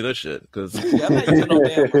using any of this shit because I'm not using no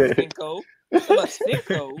damn Cinco. Cinco. What the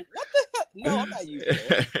hell? No, I'm not using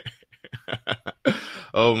that."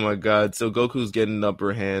 Oh my god! So Goku's getting an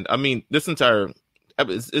upper hand. I mean, this entire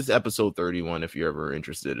it's episode 31. If you're ever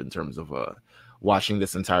interested in terms of watching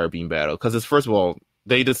this entire beam battle, because it's first of all,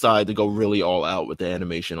 they decide to go really all out with the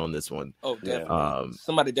animation on this one. Oh, definitely.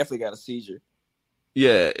 Somebody definitely got a seizure.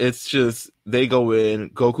 Yeah, it's just they go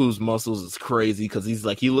in. Goku's muscles is crazy because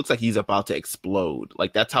he looks like he's about to explode.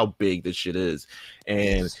 Like that's how big this shit is.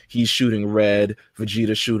 And he's shooting red,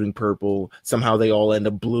 Vegeta shooting purple. Somehow they all end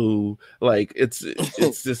up blue. Like it's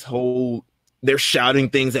this whole. They're shouting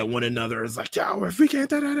things at one another. It's like, "Yeah, we're freaking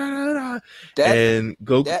da da da da." And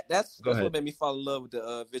Goku. That's what made me fall in love with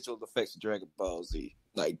the visual effects of Dragon Ball Z.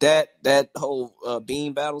 Like that whole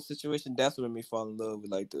beam battle situation. That's what made me fall in love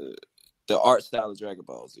with like the art style of Dragon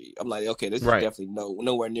Ball Z. I'm like, okay, this is definitely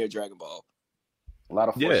nowhere near Dragon Ball. A lot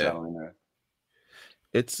of foreshadowing there.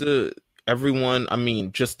 It's everyone, I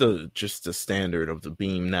mean, just the standard of the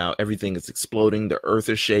beam now, everything is exploding, the earth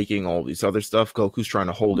is shaking, all these other stuff. Goku's trying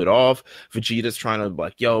to hold it off. Vegeta's trying to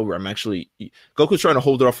like, Goku's trying to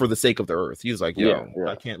hold it off for the sake of the earth. He's like,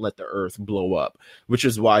 I can't let the earth blow up, which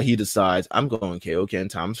is why he decides I'm going Kaioken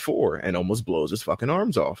times 4 and almost blows his fucking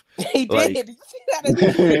arms off. He did. You see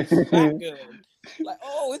that? Like,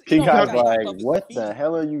 King Kai's like, what the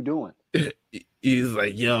hell are you doing? He's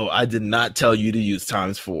like, yo, I did not tell you to use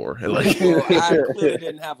times 4. Like, I clearly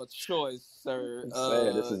didn't have a choice, sir.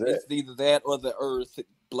 This is it's either that or the earth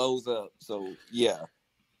blows up. So yeah,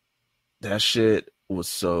 that shit was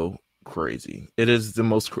so crazy. It's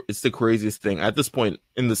the craziest thing at this point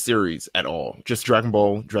in the series at all. Just Dragon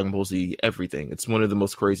Ball Z, everything. It's one of the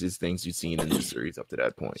most craziest things you've seen in the series up to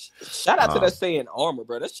that point. Shout out to that Saiyan armor,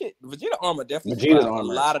 bro. That shit, Vegeta armor definitely survived a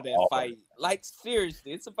lot of that fight. Like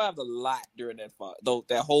seriously, it survived a lot during that fight. Though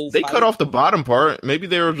that whole they fight. Cut off the bottom part. Maybe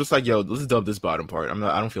they were just like, yo, let's dub this bottom part.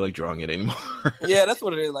 I don't feel like drawing it anymore. Yeah, that's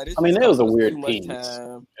what it is. Like, it was a weird piece.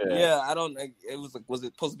 Yeah, I don't. It was it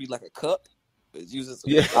supposed to be like a cup? It's uses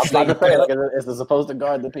I was about to say, like, it's supposed to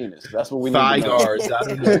guard the penis. That's what we need. Thigh guards. I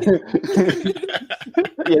don't know.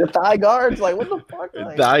 Yeah, the thigh guards. Like, what the fuck?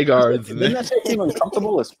 Like, thigh guards. Isn't that shit even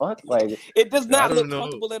comfortable as fuck? Like, it does not look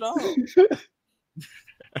comfortable at all. I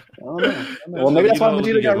don't know. Well, maybe that's why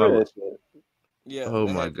Vegeta got rid of this shit. Yeah. Oh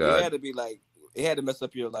my god. It had to be like, it had to mess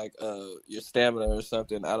up your your stamina or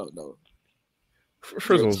something. I don't know.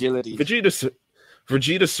 First of all,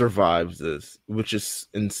 Vegeta survives this, which is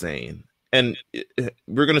insane. And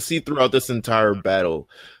we're going to see throughout this entire battle,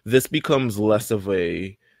 this becomes less of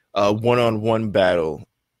a one-on-one battle.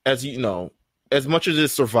 As you know, as much as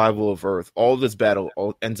it's survival of Earth, all this battle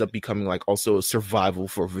ends up becoming like also a survival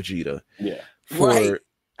for Vegeta. Yeah. Right.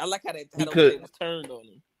 I like how they turned on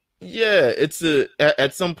him. Yeah, it's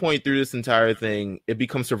at some point through this entire thing, it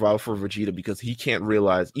becomes survival for Vegeta because he's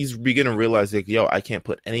beginning to realize like, yo, I can't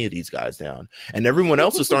put any of these guys down, and everyone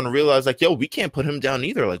else is starting to realize like, yo, we can't put him down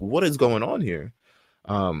either. Like, what is going on here?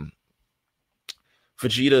 Vegeta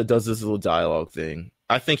does this little dialogue thing.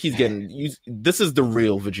 I think he's getting this is the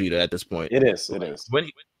real Vegeta at this point. It is.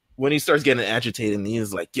 When he starts getting agitated, and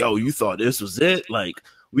he's like, yo, you thought this was it? Like,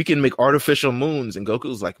 we can make artificial moons. And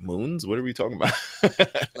Goku's like, moons? What are we talking about?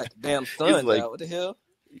 Like damn sun, like, what the hell?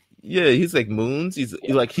 Yeah, he's like, moons? He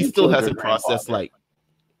still hasn't processed, like,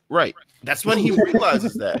 right. That's when he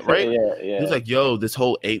realizes that, right? Yeah. He's like, yo, this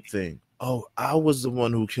whole ape thing. Oh, I was the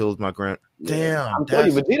one who killed my grand. Damn. I'm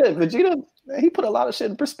telling you, Vegeta, he put a lot of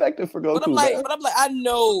shit in perspective for Goku. But I'm like, I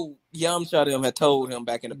know Yamcha them had told him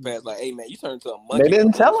back in the past, like, hey man, you turned into a monkey. They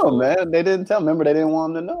didn't tell him, man. They didn't tell him. Remember, they didn't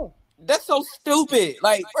want him to know. That's so stupid.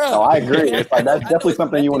 Like, bro. No, I agree. It's like that's definitely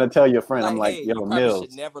something you want to tell your friend. I'm like, hey, yo, Meelz.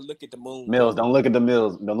 Should never look at the moon. Meelz, don't look at the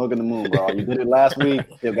Meelz. Don't look at the moon, bro. You did it last week.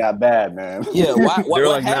 It got bad, man. Yeah. What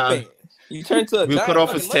like, happened? Nah. You turned to a we'll cut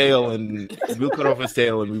off his tail and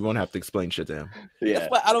we won't have to explain shit to him. Yeah. That's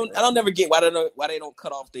why I don't never get why they don't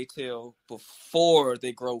cut off their tail before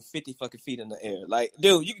they grow 50 fucking feet in the air. Like,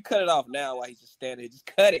 dude, you can cut it off now while he's just standing. Just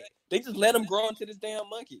cut it. They just let him grow into this damn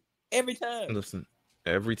monkey every time.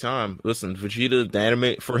 Every time. Listen, Vegeta, the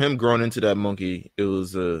anime, for him growing into that monkey, it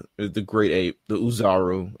was the great ape, the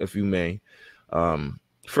Uzaru, if you may.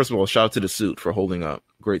 First of all, shout out to the suit for holding up.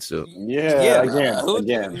 Great suit. Yeah. Again.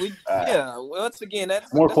 Once again,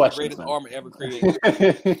 that's more the greatest armor ever created.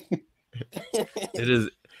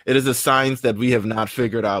 It is a science that we have not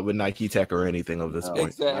figured out with Nike Tech or anything of this point.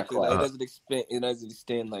 Exactly. Like, it doesn't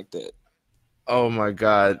extend like that. Oh my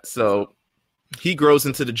god. So he grows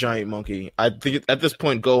into the giant monkey. I think at this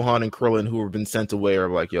point, Gohan and Krillin, who have been sent away, are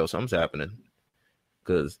like, yo, something's happening.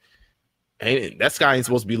 Because that sky ain't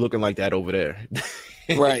supposed to be looking like that over there.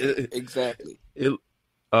 Right, exactly.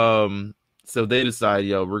 So they decide,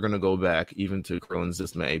 yo, we're going to go back, even to Krillin's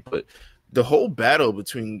dismay. But the whole battle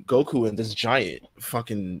between Goku and this giant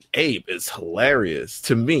fucking ape is hilarious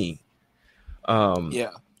to me.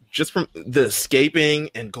 Yeah. Just from the escaping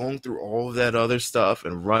and going through all of that other stuff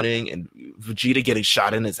and running and Vegeta getting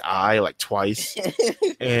shot in his eye like twice.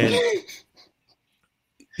 And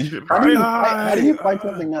how do you fight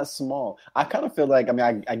something that small? I kind of feel like,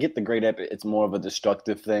 I get the great epic. It's more of a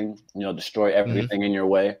destructive thing, destroy everything in your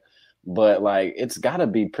way. But like, it's got to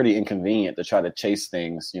be pretty inconvenient to try to chase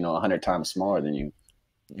things, 100 times smaller than you.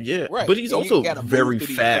 Yeah, right. But he's also very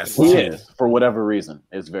fast. He is, for whatever reason.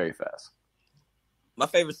 It's very fast. My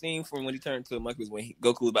favorite scene from when he turned to a monkey was when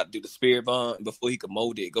Goku was about to do the spirit bomb. And before he could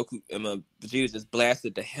mold it, Vegeta just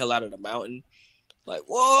blasted the hell out of the mountain. Like,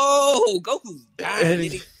 whoa, Goku's dying. And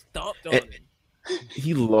he stomped on him.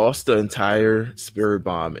 He lost the entire spirit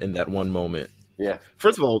bomb in that one moment. Yeah.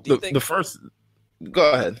 First of all, the first.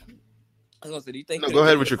 Go ahead. I was gonna say, do you think? No, go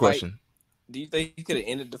ahead with your question. Do you think he could have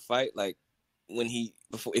ended the fight like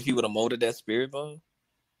if he would have molded that spirit bomb?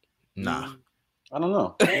 Nah, I don't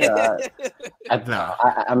know. Yeah, nah.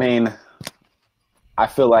 I mean, I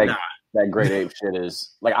feel like that great ape shit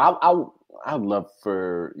is like I'd love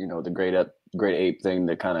for the great ape thing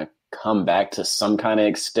to kind of come back to some kind of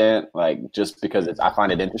extent, like just because I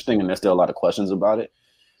find it interesting and there's still a lot of questions about it.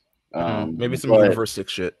 Maybe some Universe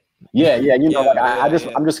 6 shit. Yeah,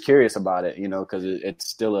 I'm just curious about it, because it's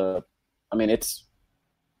still I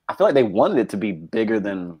feel like they wanted it to be bigger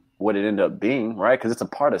than what it ended up being, right? Because it's a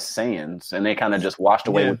part of Saiyans, and they kind of just washed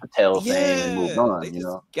away with the tail thing and moved on. They just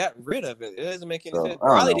got rid of it. It doesn't make any sense.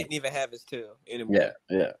 Probably didn't even have his tail anymore.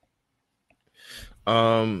 Yeah.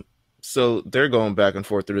 So they're going back and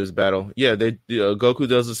forth through this battle. Yeah, Goku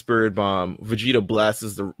does a spirit bomb. Vegeta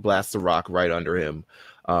blasts the rock right under him.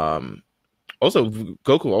 Also,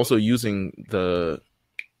 Goku also using the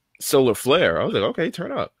solar flare. I was like, okay,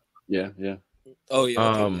 turn up. Yeah. Oh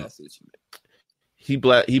yeah. He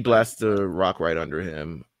blasts the rock right under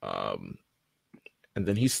him. And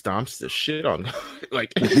then he stomps the shit on.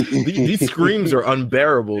 Like these screams are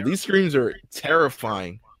unbearable. These screams are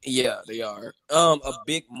terrifying. Yeah, they are. A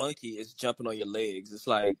big monkey is jumping on your legs. It's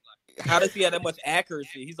like, how does he have that much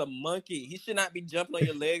accuracy? He's a monkey. He should not be jumping on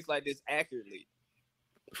your legs like this accurately.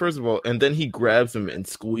 First of all, and then he grabs him and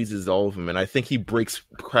squeezes all of him, and I think he breaks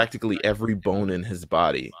practically every bone in his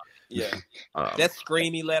body. Yeah, that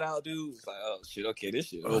scream he let out, dude. It's like, oh shit, okay, this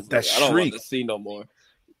shit. That I don't want to see no more.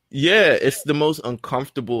 Yeah, it's the most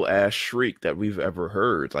uncomfortable ass shriek that we've ever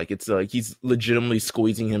heard. Like it's like he's legitimately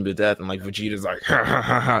squeezing him to death, and like Vegeta's like, ha, ha,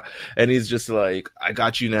 ha, ha. And he's just like, I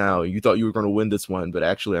got you now. You thought you were going to win this one, but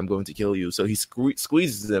actually I'm going to kill you. So he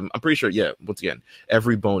squeezes him. I'm pretty sure. Yeah, once again,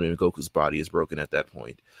 every bone in Goku's body is broken at that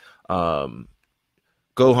point.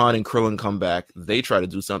 Gohan and Krillin come back. They try to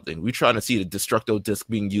do something. We try to see the Destructo Disc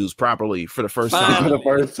being used properly for the first time. For the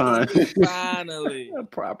first time, finally,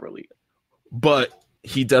 properly. But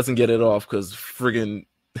he doesn't get it off because friggin'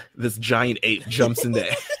 this giant ape jumps in the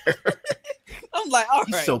air. I'm like, all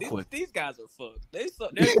right, so quick. These guys are fucked. They're so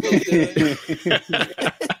good.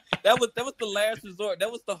 That was the last resort.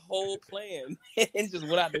 That was the whole plan. It just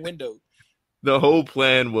went out the window. The whole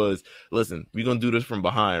plan was, listen, we're going to do this from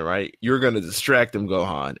behind, right? You're going to distract him,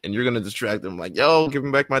 Gohan. And you're going to distract him like, yo, give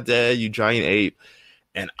him back my dad, you giant ape.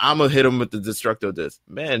 And I'm going to hit him with the Destructo Disc.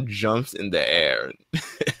 Man jumps in the air.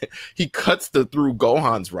 He cuts through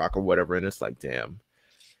Gohan's rock or whatever. And it's like, damn.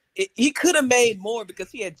 He could have made more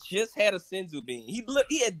because he had just had a Senzu bean. He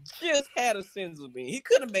had just had a Senzu bean. He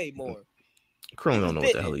could have made more. Krillin don't know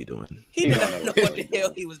what the hell he's doing. He didn't know what the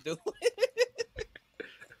hell he was doing.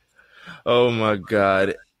 Oh my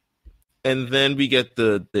god. And then we get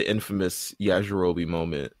the infamous Yajirobe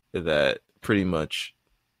moment that pretty much,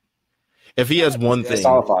 if he has one thing,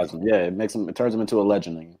 solidifies him. Yeah, it turns him into a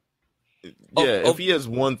legend. If he has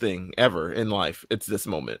one thing ever in life, it's this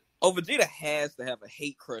moment. Oh, Vegeta has to have a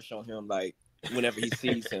hate crush on him, like whenever he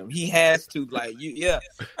sees him. He has to, like, I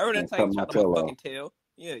heard that time about my fucking tail.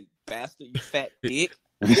 Yeah, you bastard, you fat dick.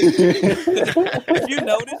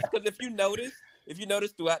 If you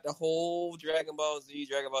notice throughout the whole Dragon Ball Z,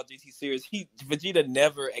 Dragon Ball GT series, Vegeta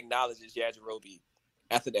never acknowledges Yajirobe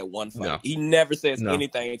after that one fight. No. He never says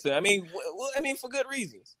anything to him. I mean, for good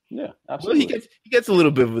reasons. Yeah, absolutely. Well, he gets a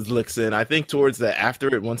little bit of his licks in. I think towards the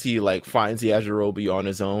after it, once he like finds Yajirobe on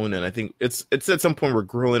his own, and I think it's at some point where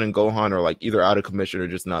Krillin and Gohan are like either out of commission or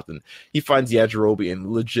just nothing. He finds Yajirobe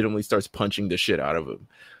and legitimately starts punching the shit out of him.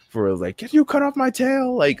 For like, can you cut off my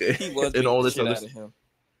tail? Like, he was and all this other stuff.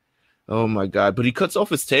 Oh my god! But he cuts off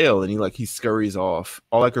his tail and he scurries off.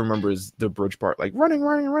 All I can remember is the bridge part, like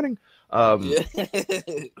running.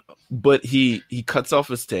 But he cuts off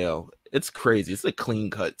his tail. It's crazy. It's a clean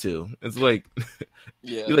cut too. It's like,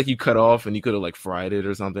 you cut off and you could have like fried it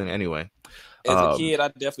or something. Anyway, as a kid, I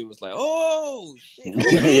definitely was like, oh shit.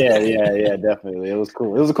 yeah, definitely. It was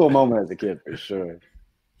cool. It was a cool moment as a kid for sure.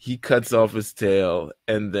 He cuts off his tail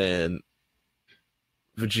and then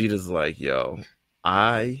Vegeta's like, yo,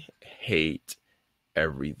 I hate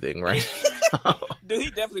everything right now. Dude, he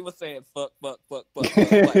definitely was saying fuck, like, fuck,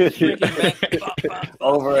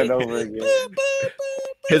 over and over again.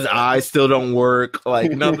 His eyes still don't work, like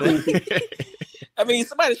nothing. I mean,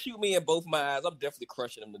 somebody shoot me in both my eyes, I'm definitely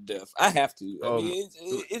crushing him to death. I have to. I mean,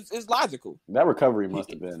 it's logical. That recovery must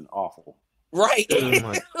have been awful. Right.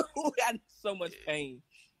 I had so much pain.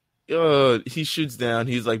 He shoots down.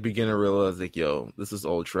 He's like beginning to realize, like, yo, this is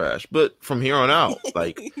old trash. But from here on out,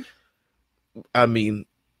 like, I mean,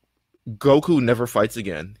 Goku never fights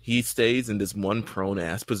again. He stays in this one prone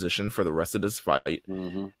ass position for the rest of this fight.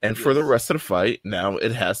 And for the rest of the fight, now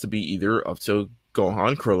it has to be either up to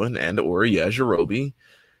Gohan, Krillin, and or Yajirobe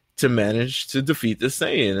to manage to defeat this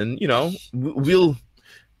Saiyan. And, you know, we'll...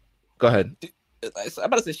 Go ahead. I'm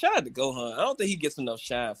about to say, shout out to Gohan. I don't think he gets enough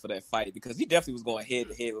shine for that fight because he definitely was going head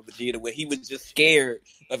to head with Vegeta where he was just scared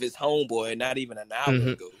of his homeboy not even an hour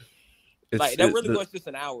ago. Like, that really was just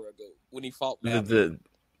an hour ago when he fought the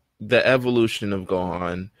evolution of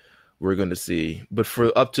Gohan we're going to see. But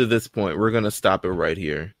for up to this point, we're going to stop it right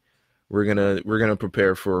here. We're gonna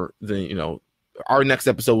prepare for the, you know, our next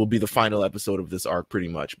episode will be the final episode of this arc pretty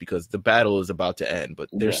much because the battle is about to end, but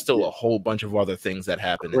there's still a whole bunch of other things that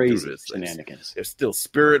happen through this. Shenanigans. There's still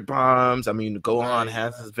spirit bombs. I mean, Gohan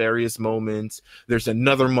has his various moments. There's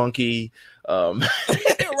another monkey.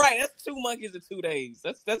 Right, that's 2 monkeys in 2 days.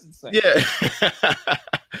 That's insane. Yeah.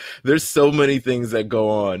 There's so many things that go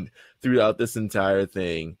on throughout this entire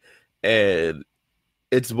thing. And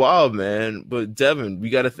it's wild, man. But Devin, we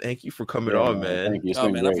got to thank you for coming on, man. Thank you. Oh,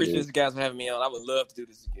 man, I appreciate you guys for having me on. I would love to do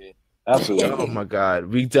this again. Absolutely. Oh, my God.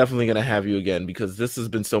 We definitely going to have you again because this has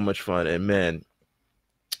been so much fun. And, man,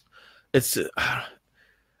 it's...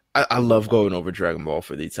 I love going over Dragon Ball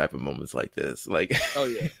for these type of moments like this. Like, oh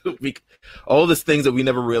yeah, all these things that we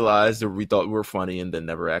never realized or we thought were funny and then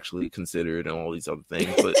never actually considered and all these other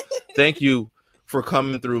things. But thank you for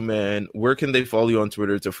coming through, man. Where can they follow you on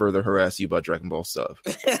Twitter to further harass you about Dragon Ball stuff?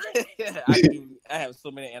 I have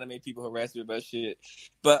so many anime people harass me about shit.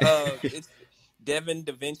 But it's Devin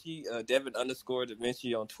Da Vinci, Devin _ Da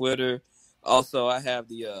Vinci on Twitter. Also, I have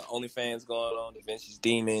the OnlyFans going on, Da Vinci's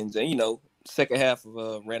Demons, and, you know, second half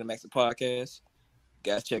of Random Acts of Podcast.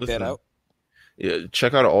 Guys, check that out. Yeah,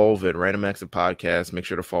 check out all of it. Random Acts of Podcast. Make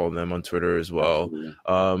sure to follow them on Twitter as well.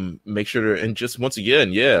 Make sure to, and just once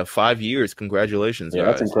again, 5 years. Congratulations, guys.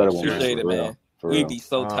 That's incredible. Appreciate it, man. We'd be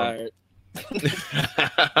so tired.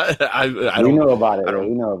 I we know about it.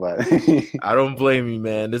 We know about it. I don't blame you,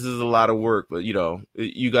 man. This is a lot of work, but you know,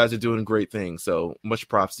 you guys are doing great things. So much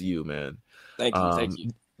props to you, man. Thank you. Thank you.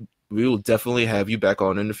 We will definitely have you back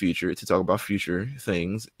on in the future to talk about future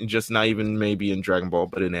things, just not even maybe in Dragon Ball,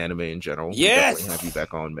 but in anime in general. Yes, we'll definitely have you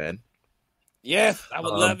back on, man. Yes, I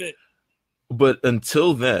would love it. But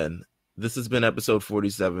until then, this has been episode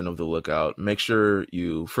 47 of The Lookout. Make sure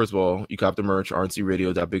you, first of all, you cop the merch,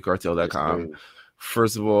 rncradio.bigcartel.com.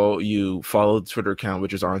 First of all, you follow the Twitter account,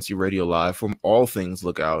 which is RNC Radio Live, for all things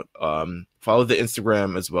Lookout. Follow the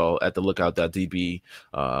Instagram as well at thelookout.db.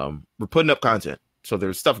 We're putting up content, so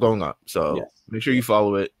there's stuff going up. So make sure you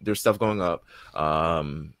follow it. There's stuff going up.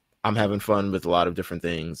 I'm having fun with a lot of different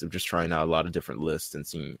things. I'm just trying out a lot of different lists and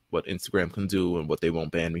seeing what Instagram can do and what they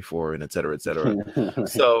won't ban me for, and et cetera, et cetera.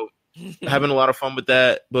 So having a lot of fun with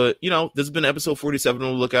that. But, you know, this has been episode 47 of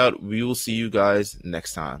The Lookout. We will see you guys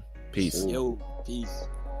next time. Peace. Yo, peace.